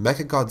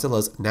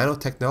 Mechagodzilla's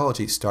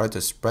nanotechnology started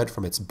to spread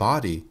from its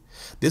body.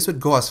 This would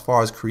go as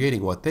far as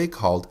creating what they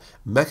called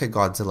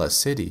Mechagodzilla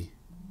City.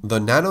 The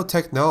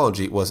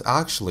nanotechnology was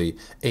actually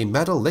a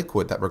metal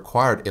liquid that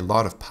required a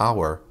lot of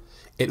power.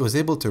 It was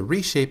able to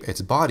reshape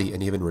its body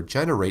and even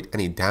regenerate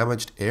any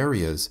damaged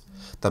areas.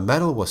 The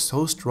metal was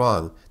so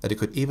strong that it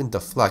could even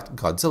deflect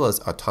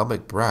Godzilla's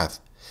atomic breath,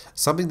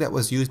 something that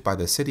was used by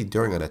the city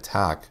during an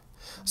attack.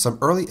 Some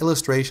early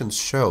illustrations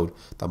showed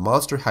the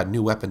monster had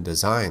new weapon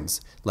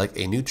designs, like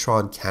a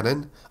neutron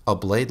cannon, a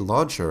blade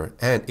launcher,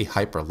 and a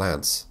hyper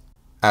lance.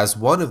 As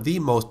one of the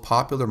most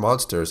popular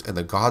monsters in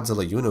the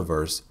Godzilla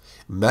universe,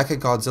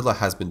 Mechagodzilla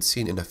has been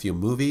seen in a few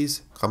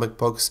movies, comic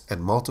books,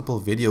 and multiple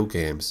video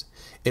games.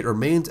 It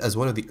remains as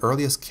one of the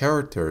earliest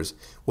characters,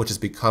 which has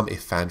become a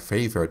fan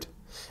favorite.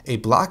 A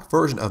black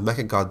version of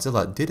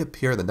Mechagodzilla did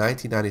appear in the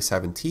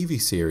 1997 TV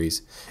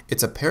series.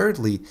 It's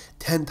apparently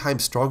 10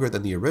 times stronger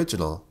than the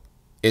original.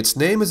 Its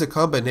name is a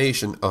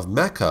combination of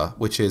Mecha,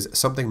 which is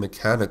something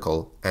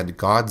mechanical, and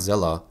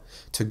Godzilla.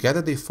 Together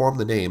they form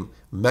the name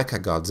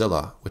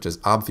Mechagodzilla, which is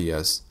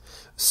obvious.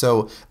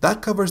 So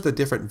that covers the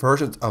different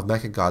versions of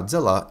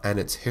Mechagodzilla and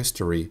its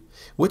history.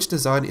 Which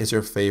design is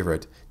your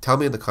favorite? Tell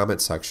me in the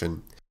comment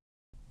section.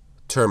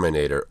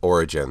 Terminator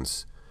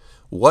Origins.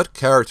 What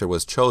character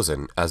was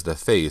chosen as the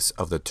face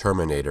of the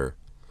Terminator?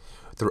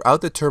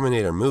 Throughout the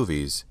Terminator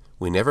movies,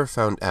 we never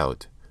found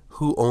out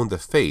who owned the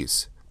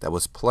face that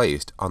was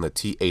placed on the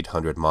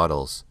T-800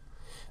 models.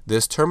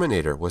 This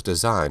Terminator was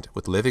designed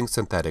with living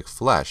synthetic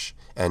flesh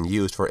and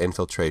used for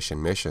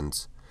infiltration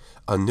missions.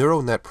 A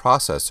neural net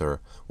processor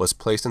was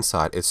placed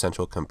inside its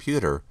central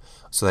computer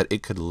so that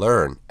it could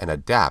learn and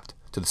adapt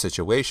to the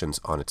situations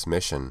on its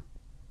mission.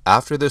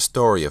 After the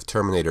story of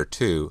Terminator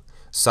 2,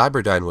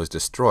 Cyberdyne was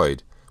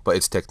destroyed, but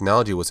its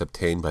technology was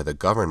obtained by the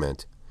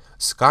government.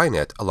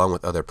 Skynet, along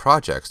with other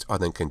projects, are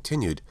then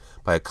continued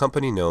by a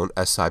company known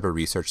as Cyber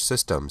Research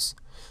Systems.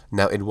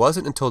 Now, it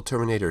wasn't until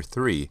Terminator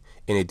 3,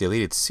 in a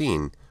deleted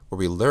scene, where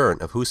we learn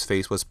of whose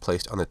face was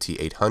placed on the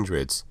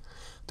T-800s.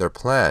 Their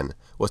plan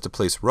was to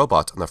place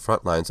robots on the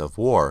front lines of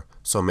war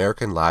so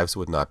American lives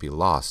would not be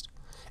lost,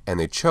 and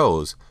they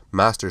chose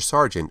Master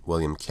Sergeant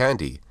William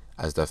Candy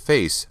as the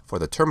face for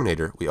the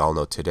Terminator we all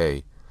know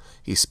today.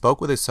 He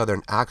spoke with a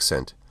southern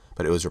accent,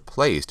 but it was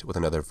replaced with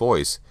another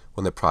voice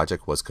when the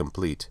project was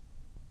complete.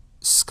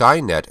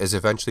 Skynet is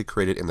eventually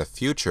created in the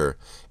future,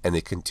 and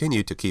they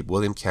continued to keep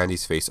William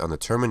Candy's face on the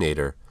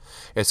Terminator.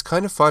 It's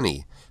kind of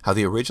funny how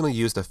they originally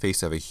used the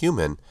face of a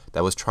human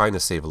that was trying to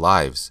save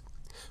lives,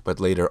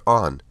 but later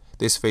on,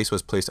 this face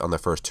was placed on the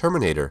first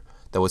Terminator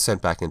that was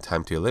sent back in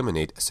time to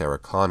eliminate Sarah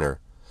Connor.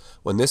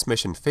 When this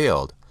mission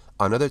failed,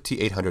 another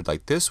T-800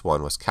 like this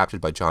one was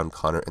captured by John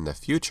Connor in the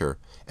future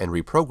and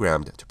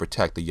reprogrammed to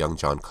protect the young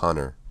John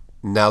Connor.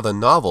 Now, the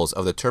novels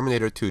of the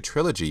Terminator 2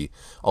 trilogy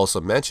also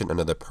mention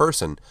another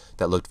person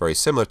that looked very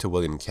similar to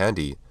William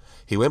Candy.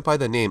 He went by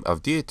the name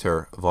of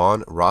Dieter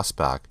von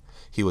Rossbach.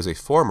 He was a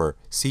former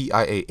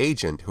CIA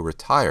agent who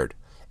retired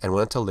and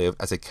went to live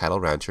as a cattle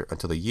rancher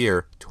until the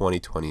year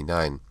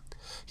 2029.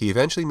 He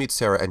eventually meets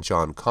Sarah and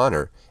John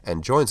Connor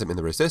and joins them in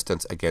the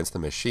resistance against the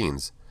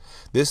machines.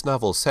 This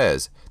novel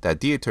says that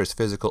Dieter's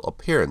physical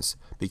appearance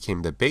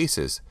became the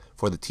basis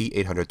for the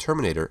T-800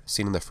 Terminator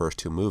seen in the first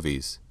two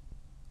movies.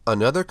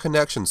 Another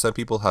connection some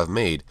people have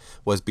made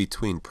was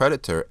between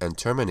Predator and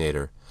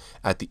Terminator.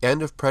 At the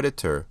end of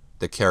Predator,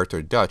 the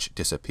character Dutch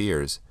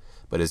disappears,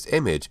 but his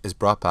image is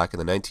brought back in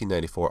the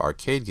 1994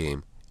 arcade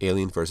game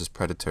Alien vs.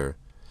 Predator.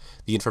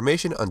 The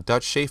information on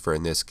Dutch Schaefer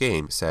in this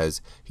game says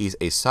he's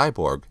a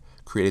cyborg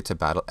created to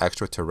battle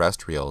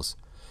extraterrestrials.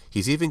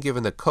 He's even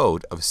given the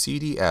code of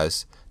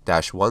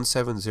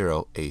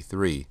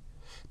CDS-170A3.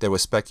 There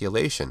was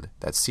speculation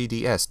that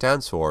CDS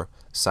stands for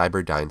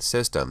Cyberdyne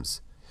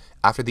Systems.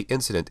 After the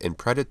incident in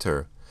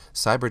Predator,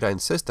 Cyberdyne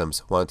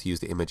Systems wanted to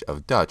use the image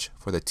of Dutch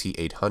for the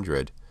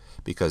T-800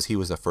 because he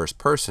was the first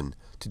person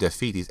to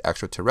defeat these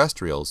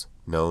extraterrestrials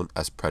known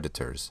as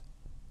Predators.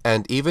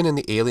 And even in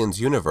the Aliens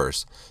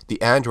universe,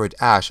 the android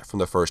Ash from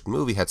the first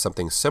movie had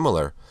something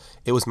similar.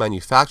 It was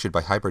manufactured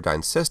by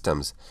Cyberdyne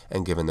Systems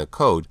and given the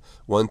code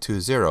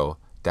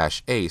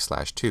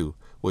 120-A/2,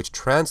 which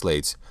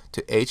translates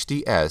to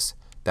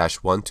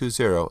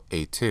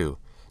HDS-120A2.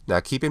 Now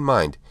keep in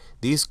mind,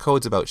 these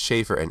codes about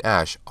Schaefer and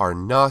Ash are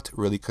not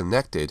really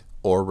connected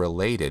or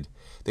related.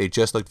 They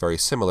just look very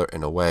similar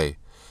in a way.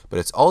 But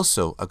it's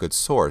also a good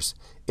source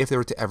if they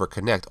were to ever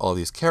connect all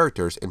these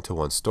characters into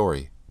one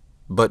story.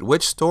 But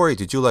which story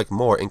did you like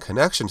more in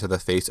connection to the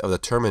face of the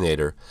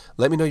Terminator?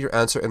 Let me know your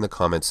answer in the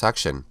comment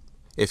section.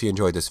 If you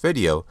enjoyed this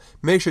video,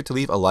 make sure to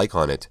leave a like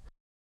on it.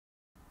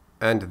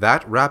 And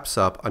that wraps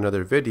up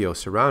another video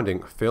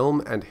surrounding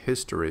film and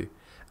history.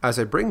 As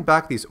I bring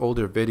back these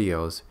older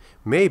videos,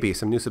 maybe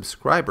some new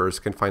subscribers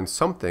can find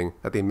something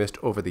that they missed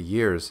over the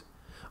years.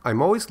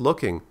 I'm always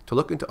looking to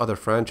look into other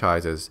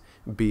franchises,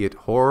 be it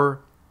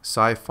horror,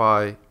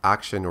 sci-fi,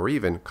 action, or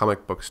even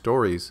comic book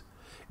stories.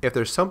 If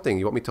there's something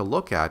you want me to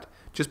look at,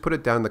 just put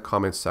it down in the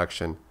comments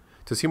section.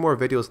 To see more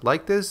videos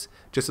like this,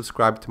 just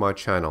subscribe to my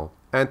channel.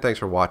 And thanks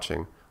for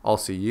watching. I'll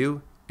see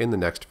you in the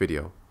next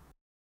video.